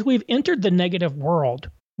 As we've entered the negative world,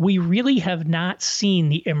 we really have not seen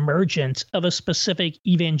the emergence of a specific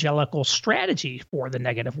evangelical strategy for the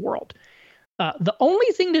negative world. The only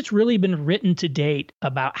thing that's really been written to date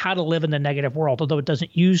about how to live in the negative world, although it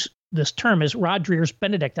doesn't use this term, is Rod Dreher's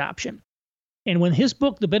Benedict option. And when his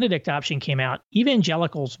book, The Benedict Option, came out,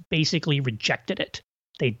 evangelicals basically rejected it.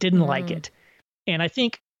 They didn't like it. And I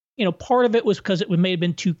think part of it was because it may have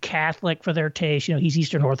been too Catholic for their taste. He's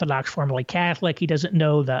Eastern Orthodox, formerly Catholic. He doesn't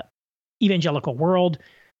know the evangelical world.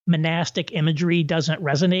 Monastic imagery doesn't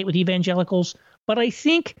resonate with evangelicals. But I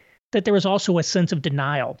think that there was also a sense of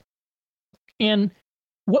denial. And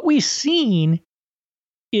what we've seen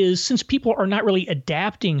is since people are not really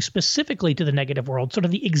adapting specifically to the negative world, sort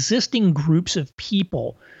of the existing groups of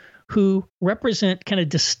people who represent kind of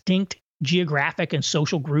distinct geographic and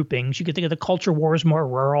social groupings. You could think of the culture wars more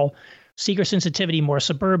rural, seeker sensitivity more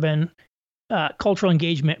suburban, cultural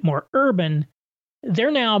engagement more urban.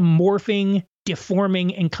 They're now morphing,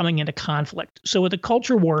 deforming, and coming into conflict. So with the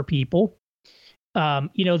culture war people,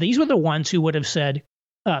 these were the ones who would have said,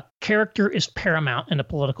 character is paramount in a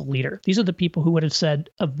political leader. These are the people who would have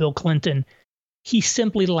said of Bill Clinton, he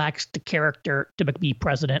simply lacks the character to be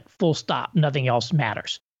president, full stop, nothing else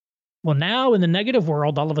matters. Well, now in the negative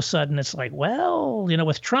world, all of a sudden it's like, well,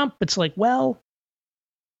 with Trump, it's like, well,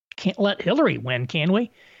 can't let Hillary win, can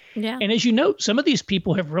we? Yeah. And as you note, some of these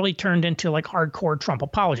people have really turned into like hardcore Trump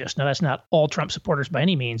apologists. Now, that's not all Trump supporters by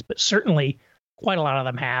any means, but certainly quite a lot of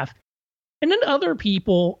them have. And then other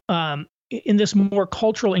people in this more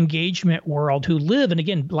cultural engagement world who live, and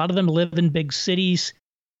again, a lot of them live in big cities.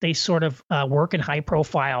 They sort of work in high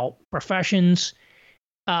profile professions.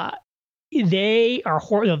 They're kind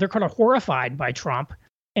of horrified by Trump.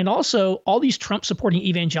 And also, all these Trump-supporting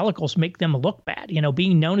evangelicals make them look bad.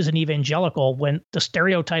 Being known as an evangelical, when the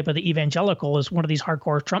stereotype of the evangelical is one of these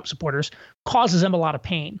hardcore Trump supporters, causes them a lot of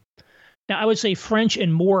pain. Now, I would say French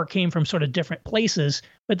and Moore came from sort of different places,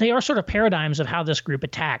 but they are sort of paradigms of how this group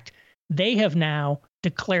attacked. They have now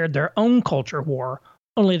declared their own culture war,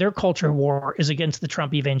 only their culture war is against the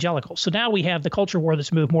Trump evangelicals. So now we have the culture war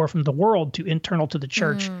that's moved more from the world to internal to the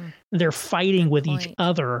church. They're fighting with each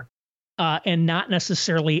other and not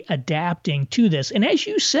necessarily adapting to this. And as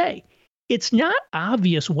you say, it's not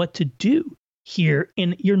obvious what to do here.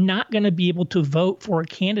 And you're not going to be able to vote for a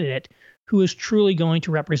candidate who is truly going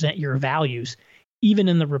to represent your values, even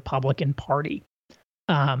in the Republican Party.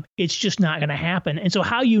 It's just not going to happen. And so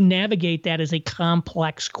how you navigate that is a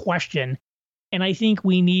complex question. And I think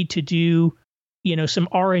we need to do, some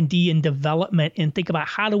R&D and development and think about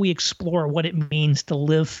how do we explore what it means to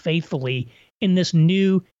live faithfully in this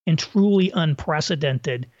new and truly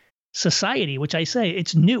unprecedented society, which I say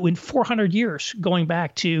it's new in 400 years, going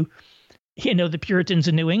back to, the Puritans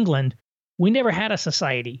in New England. We never had a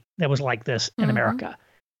society that was like this in America.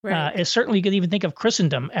 Right. And certainly you could even think of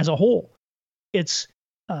Christendom as a whole. It's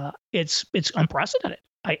unprecedented,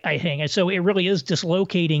 I think. And so it really is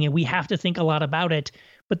dislocating, and we have to think a lot about it.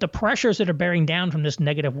 But the pressures that are bearing down from this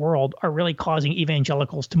negative world are really causing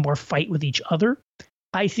evangelicals to more fight with each other,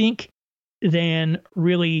 I think, than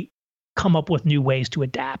really come up with new ways to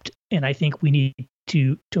adapt. And I think we need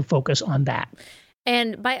to focus on that.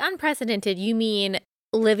 And by unprecedented, you mean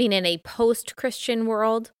living in a post-Christian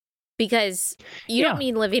world? Because you don't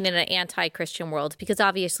mean living in an anti-Christian world, because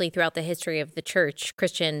obviously throughout the history of the church,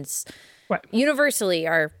 Christians universally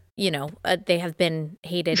are, they have been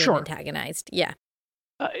hated and antagonized. Yeah.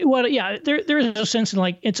 There is a sense in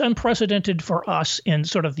like it's unprecedented for us in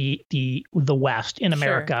sort of the West in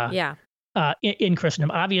America. Yeah. In Christendom,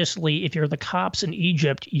 obviously, if you're the Copts in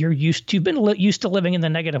Egypt, you've been used to living in the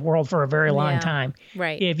negative world for a very long time.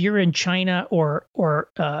 Right. If you're in China or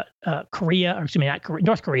Korea, or excuse me, not Korea,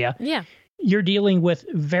 North Korea, you're dealing with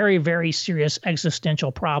very, very serious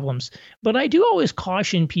existential problems. But I do always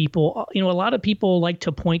caution people. A lot of people like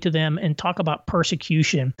to point to them and talk about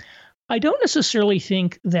persecution. I don't necessarily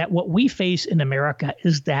think that what we face in America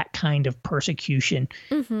is that kind of persecution.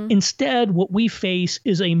 Instead, what we face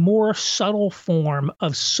is a more subtle form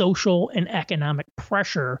of social and economic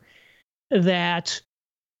pressure that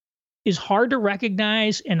is hard to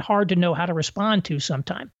recognize and hard to know how to respond to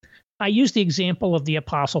sometimes. I use the example of the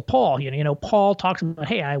Apostle Paul. Paul talks about,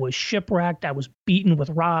 hey, I was shipwrecked, I was beaten with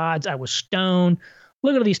rods, I was stoned.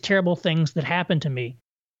 Look at all these terrible things that happened to me.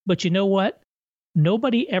 But you know what?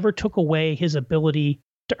 Nobody ever took away his ability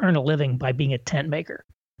to earn a living by being a tent maker.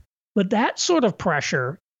 But that sort of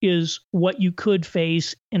pressure is what you could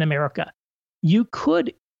face in America. You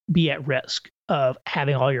could be at risk of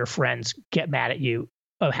having all your friends get mad at you,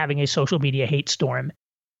 of having a social media hate storm.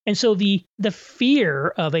 And so the fear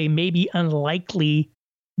of a maybe unlikely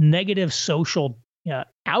negative social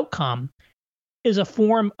outcome is a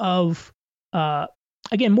form of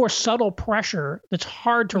again, more subtle pressure that's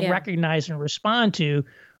hard to recognize and respond to.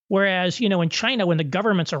 Whereas, in China, when the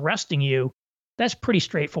government's arresting you, that's pretty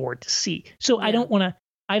straightforward to see. So I don't want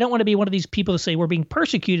to be one of these people to say we're being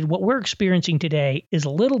persecuted. What we're experiencing today is a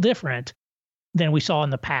little different than we saw in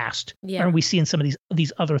the past, or we see in some of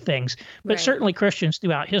these other things. But certainly Christians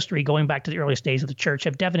throughout history, going back to the earliest days of the church,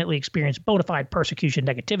 have definitely experienced bona fide persecution,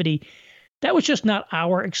 negativity. That was just not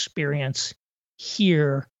our experience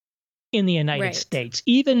here in the United States.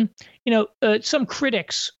 Even, some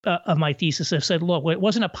critics of my thesis have said, look, it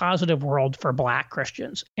wasn't a positive world for Black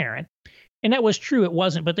Christians, Aaron. And that was true. It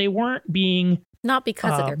wasn't, but they weren't being not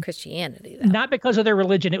because of their Christianity, though. Not because of their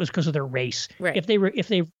religion. It was because of their race. Right. If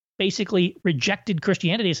they basically rejected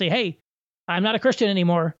Christianity and say, hey, I'm not a Christian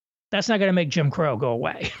anymore, that's not going to make Jim Crow go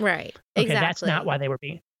away. Right. Okay, exactly. That's not why they were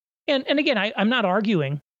being. And again, I'm not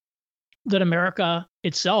arguing that America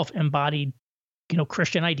itself embodied,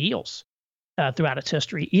 Christian ideals throughout its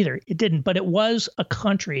history either. It didn't, but it was a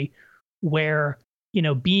country where,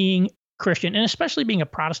 being Christian, and especially being a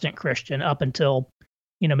Protestant Christian up until,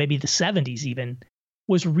 maybe the 70s even,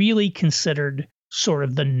 was really considered sort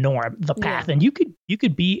of the norm, the path. Yeah. And you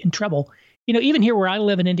could be in trouble. Even here where I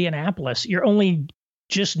live in Indianapolis, you're only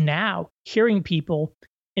just now hearing people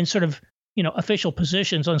in sort of, official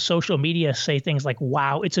positions on social media say things like,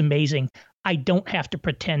 wow, it's amazing. I don't have to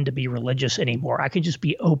pretend to be religious anymore. I can just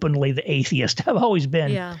be openly the atheist I've always been.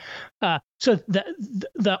 Yeah. So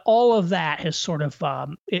the all of that has sort of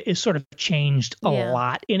changed a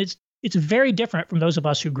lot, and it's very different from those of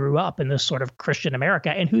us who grew up in this sort of Christian America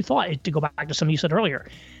and who thought, to go back to something you said earlier,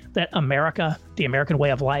 that America, the American way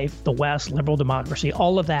of life, the West, liberal democracy,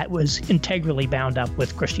 all of that was integrally bound up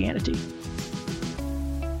with Christianity.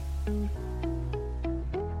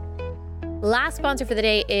 Last sponsor for the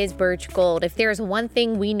day is Birch Gold. If there's one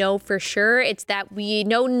thing we know for sure, it's that we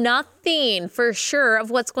know nothing for sure of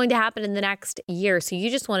what's going to happen in the next year. So you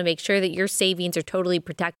just want to make sure that your savings are totally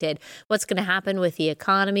protected. What's going to happen with the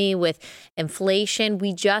economy, with inflation,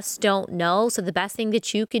 we just don't know. So the best thing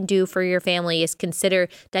that you can do for your family is consider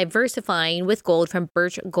diversifying with gold from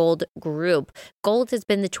Birch Gold Group. Gold has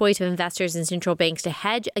been the choice of investors and central banks to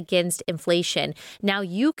hedge against inflation. Now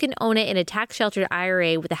you can own it in a tax-sheltered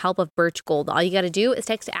IRA with the help of Birch Gold. All you got to do is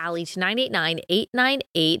text Allie to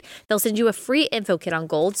 989-898. They'll send you a free info kit on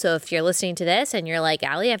gold. So if you're listening to this and you're like,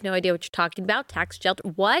 Allie, I have no idea what you're talking about. Tax shelter,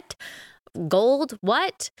 what? Gold,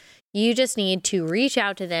 what? You just need to reach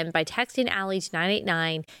out to them by texting Allie to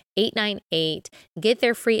 989-898. Get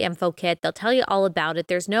their free info kit. They'll tell you all about it.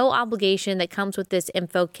 There's no obligation that comes with this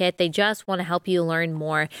info kit. They just want to help you learn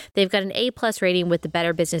more. They've got an A+ rating with the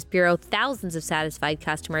Better Business Bureau. Thousands of satisfied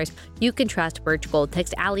customers. You can trust Birch Gold.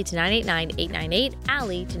 Text Allie to 989-898.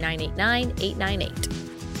 Allie to 989-898.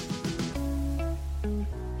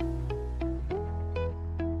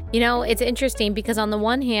 It's interesting because on the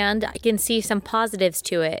one hand, I can see some positives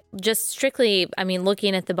to it. Just strictly,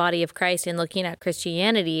 looking at the body of Christ and looking at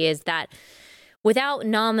Christianity is that without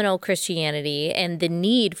nominal Christianity and the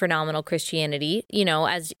need for nominal Christianity,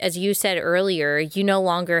 as you said earlier, you no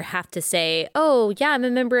longer have to say, oh, yeah, I'm a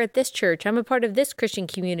member at this church. I'm a part of this Christian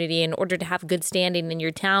community in order to have good standing in your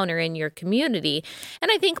town or in your community. And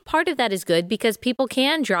I think part of that is good because people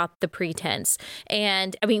can drop the pretense.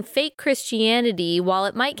 And fake Christianity, while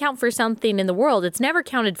it might count for something in the world, it's never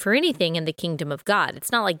counted for anything in the kingdom of God.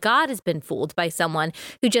 It's not like God has been fooled by someone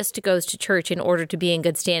who just goes to church in order to be in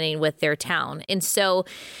good standing with their town. And so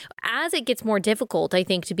as it gets more difficult, I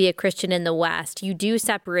think, to be a Christian in the West, you do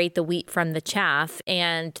separate the wheat from the chaff,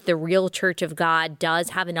 and the real church of God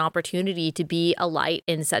does have an opportunity to be a light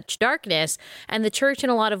in such darkness. And the church in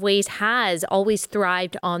a lot of ways has always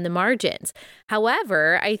thrived on the margins.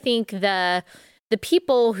 However, I think the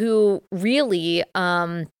people who really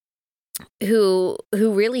who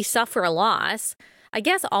really suffer a loss, I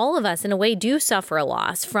guess all of us in a way do suffer a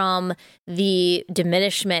loss from the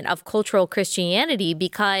diminishment of cultural Christianity,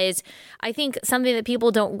 because I think something that people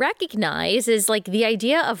don't recognize is like the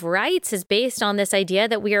idea of rights is based on this idea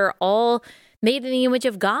that we are all made in the image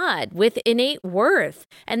of God with innate worth.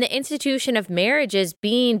 And the institution of marriage as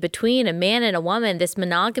being between a man and a woman, this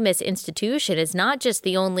monogamous institution, is not just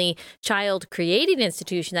the only child-creating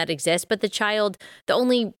institution that exists, but the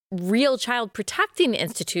only real child-protecting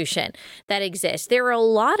institution that exists. There are a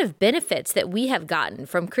lot of benefits that we have gotten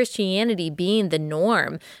from Christianity being the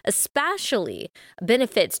norm, especially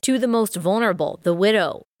benefits to the most vulnerable, the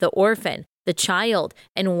widow, the orphan, the child,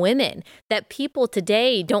 and women, that people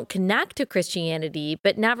today don't connect to Christianity,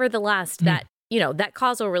 but nevertheless, that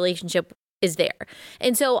causal relationship is there.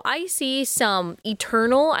 And so I see some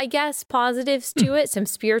eternal, I guess, positives to it, some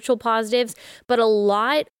spiritual positives, but a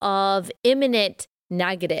lot of imminent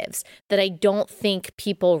negatives that I don't think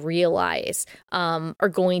people realize are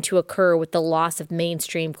going to occur with the loss of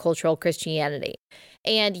mainstream cultural Christianity.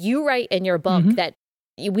 And you write in your book that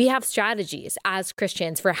we have strategies as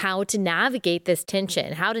Christians for how to navigate this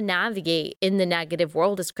tension, how to navigate in the negative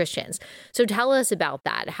world as Christians. So tell us about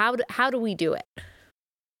that. How do we do it?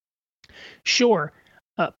 Sure.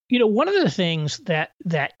 One of the things that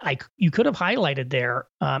you could have highlighted there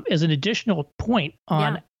as an additional point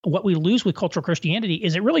on what we lose with cultural Christianity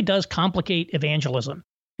is it really does complicate evangelism.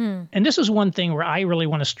 And this is one thing where I really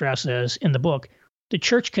want to stress is in the book, the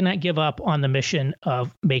church cannot give up on the mission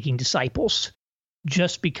of making disciples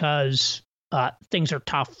just because things are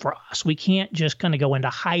tough for us. We can't just kind of go into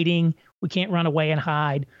hiding. We can't run away and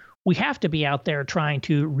hide. We have to be out there trying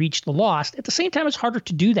to reach the lost. At the same time, it's harder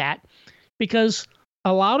to do that because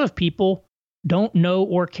a lot of people don't know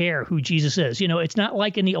or care who Jesus is. It's not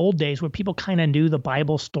like in the old days where people kind of knew the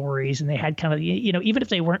Bible stories and they had kind of, even if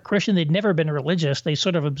they weren't Christian, they'd never been religious. They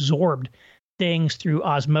sort of absorbed things through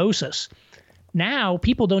osmosis. Now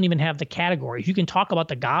people don't even have the categories. You can talk about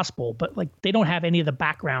the gospel, but like they don't have any of the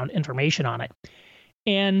background information on it.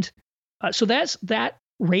 And so that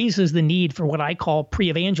raises the need for what I call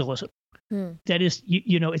pre-evangelism. That is,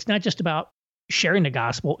 it's not just about sharing the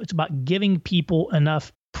gospel. It's about giving people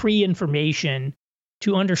enough pre-information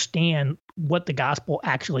to understand what the gospel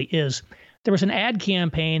actually is. There was an ad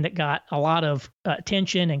campaign that got a lot of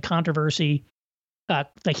attention and controversy,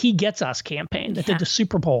 the He Gets Us campaign that did the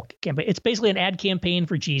Super Bowl campaign. It's basically an ad campaign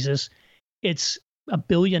for Jesus. It's $1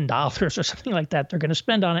 billion or something like that they're going to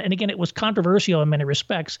spend on it. And again, it was controversial in many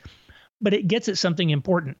respects, but it gets at something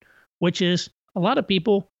important, which is a lot of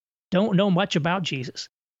people don't know much about Jesus.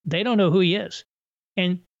 They don't know who he is.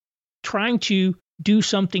 And trying to do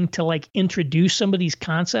something to like introduce some of these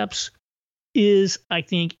concepts is, I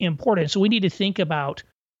think, important. So we need to think about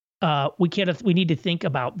we need to think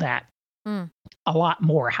about that a lot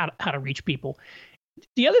more, how to reach people.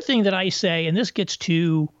 The other thing that I say, and this gets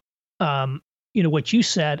to what you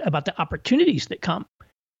said about the opportunities that come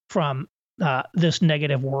from this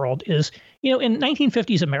negative world is, in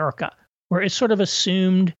 1950s America, where it's sort of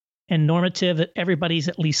assumed and normative that everybody's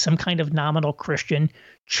at least some kind of nominal Christian,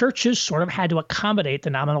 churches sort of had to accommodate the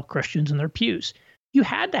nominal Christians in their pews. You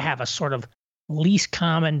had to have a sort of least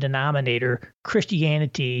common denominator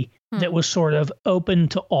Christianity that was sort of open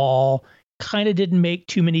to all, kind of didn't make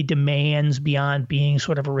too many demands beyond being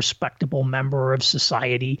sort of a respectable member of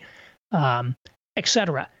society,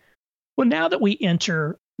 etc. Well, now that we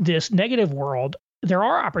enter this negative world, there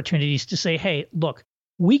are opportunities to say, hey, look,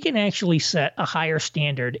 we can actually set a higher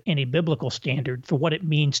standard and a biblical standard for what it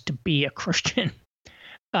means to be a Christian.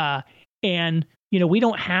 And we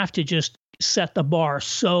don't have to just set the bar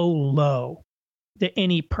so low that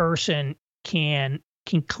any person can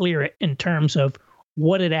clear it in terms of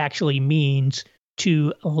what it actually means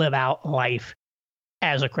to live out life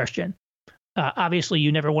as a Christian. Obviously,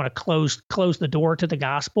 you never want to close the door to the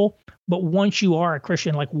gospel, but once you are a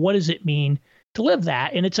Christian, like, what does it mean to live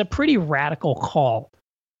that? And it's a pretty radical call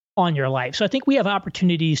on your life. So I think we have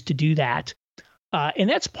opportunities to do that. And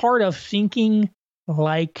that's part of thinking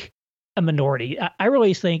like a minority. I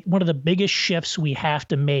really think one of the biggest shifts we have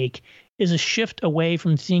to make is a shift away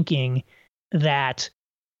from thinking that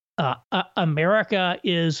America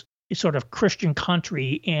is a sort of Christian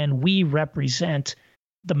country and we represent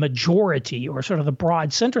the majority or sort of the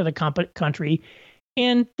broad center of the country,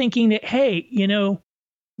 and thinking that, hey,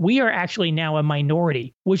 we are actually now a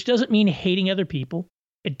minority, which doesn't mean hating other people.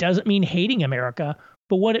 It doesn't mean hating America.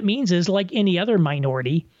 But what it means is, like any other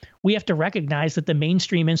minority, we have to recognize that the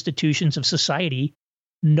mainstream institutions of society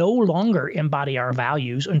no longer embody our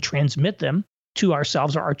values and transmit them to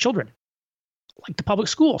ourselves or our children. Like the public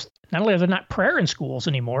schools. Not only are there not prayer in schools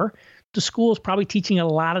anymore, the school is probably teaching a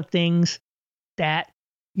lot of things that,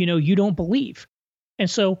 you don't believe. And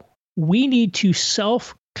so we need to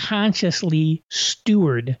self-consciously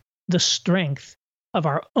steward the strength of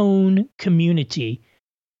our own community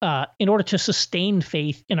in order to sustain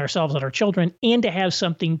faith in ourselves and our children, and to have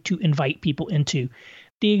something to invite people into.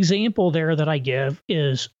 The example there that I give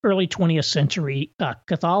is early 20th century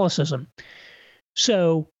Catholicism.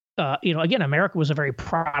 So, again, America was a very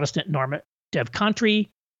Protestant normative country.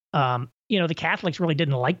 The Catholics really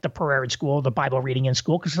didn't like the prayer in school, the Bible reading in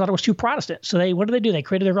school, because they thought it was too Protestant. So what did they do? They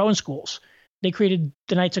created their own schools. They created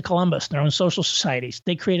the Knights of Columbus, their own social societies.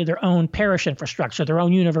 They created their own parish infrastructure, their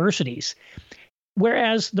own universities.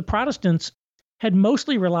 Whereas the Protestants had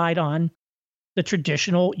mostly relied on the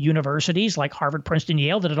traditional universities like Harvard, Princeton,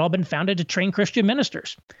 Yale that had all been founded to train Christian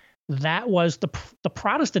ministers. That was the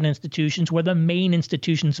Protestant institutions were the main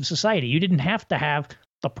institutions of society. You didn't have to have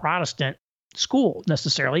the Protestant school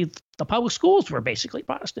necessarily. The public schools were basically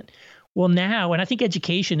Protestant. Well, now, and I think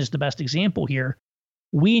education is the best example here,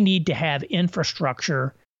 we need to have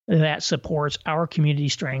infrastructure that supports our community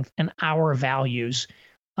strength and our values.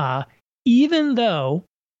 Even though,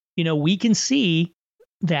 we can see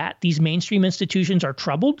that these mainstream institutions are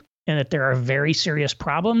troubled and that there are very serious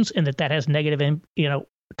problems and that has negative,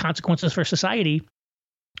 consequences for society,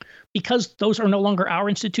 because those are no longer our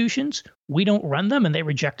institutions. We don't run them and they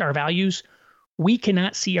reject our values. We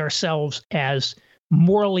cannot see ourselves as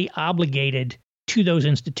morally obligated to those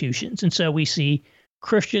institutions. And so we see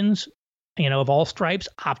Christians, of all stripes,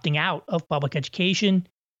 opting out of public education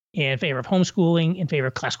in favor of homeschooling, in favor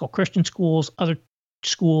of classical Christian schools, other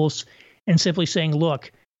schools, and simply saying,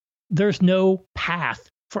 look, there's no path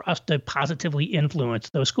for us to positively influence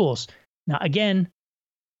those schools. Now, again,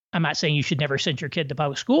 I'm not saying you should never send your kid to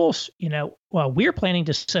public schools. Well, we're planning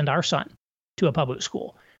to send our son to a public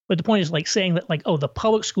school. But the point is like saying that the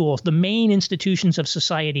public schools, the main institutions of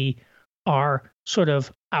society are sort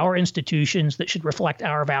of our institutions that should reflect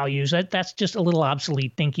our values. That's just a little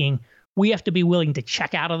obsolete thinking. We have to be willing to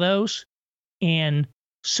check out of those and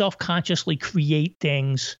self-consciously create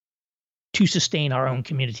things to sustain our own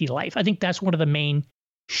community life. I think that's one of the main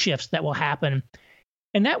shifts that will happen.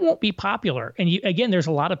 And that won't be popular. And again, there's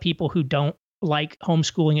a lot of people who don't like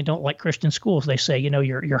homeschooling and don't like Christian schools. They say,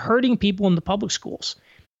 you're hurting people in the public schools.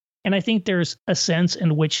 And I think there's a sense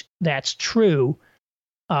in which that's true.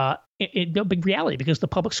 The big reality, because the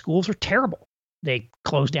public schools are terrible. They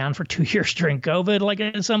closed down for 2 years during COVID, like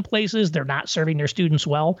in some places. They're not serving their students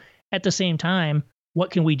well. At the same time,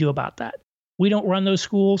 what can we do about that? We don't run those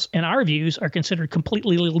schools, and our views are considered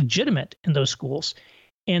completely legitimate in those schools.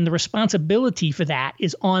 And the responsibility for that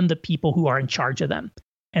is on the people who are in charge of them.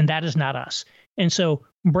 And that is not us. And so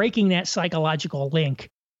breaking that psychological link,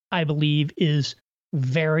 I believe, is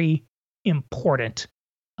very important.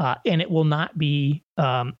 And it will not be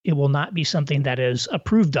something that is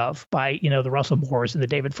approved of by, the Russell Moores and the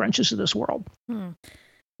David Frenches of this world. Well,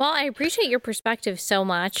 I appreciate your perspective so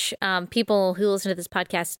much. People who listen to this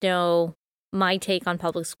podcast know my take on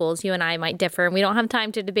public schools. You and I might differ, and we don't have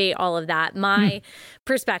time to debate all of that. My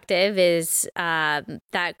perspective is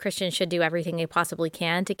that Christians should do everything they possibly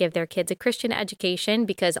can to give their kids a Christian education,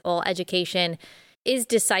 because all education is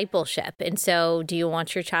discipleship. And so do you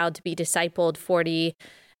want your child to be discipled 40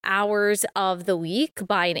 hours of the week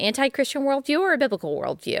by an anti-Christian worldview or a biblical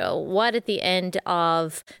worldview? What at the end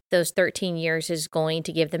of those 13 years is going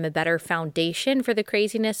to give them a better foundation for the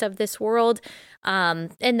craziness of this world?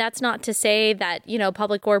 And that's not to say that,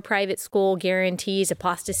 public or private school guarantees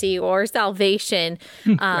apostasy or salvation.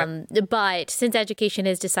 But since education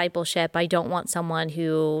is discipleship, I don't want someone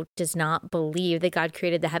who does not believe that God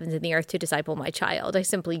created the heavens and the earth to disciple my child. I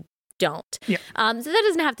simply don't. So that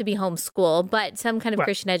doesn't have to be homeschool, but some kind of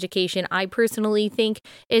Christian education I personally think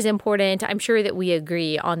is important. I'm sure that we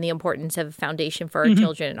agree on the importance of a foundation for our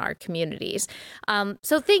children in our communities.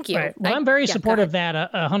 So thank you. Right. Well, I'm very supportive of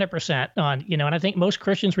that 100% on, and I think most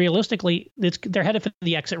Christians realistically, they're headed for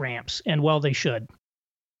the exit ramps, and well, they should.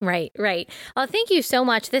 Right. Well, thank you so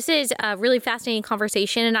much. This is a really fascinating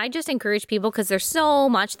conversation, and I just encourage people, because there's so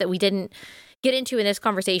much that we didn't get into in this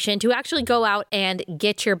conversation, to actually go out and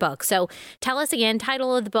get your book. So tell us again,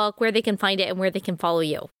 title of the book, where they can find it, and where they can follow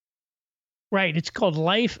you. Right. It's called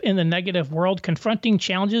Life in the Negative World, Confronting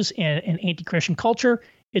Challenges in an Anti-Christian Culture.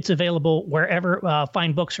 It's available wherever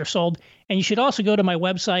fine books are sold. And you should also go to my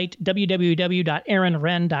website,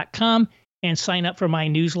 www.aaronrenn.com, and sign up for my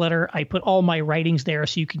newsletter. I put all my writings there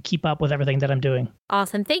so you can keep up with everything that I'm doing.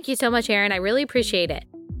 Awesome. Thank you so much, Aaron. I really appreciate it.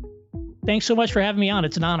 Thanks so much for having me on.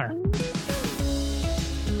 It's an honor.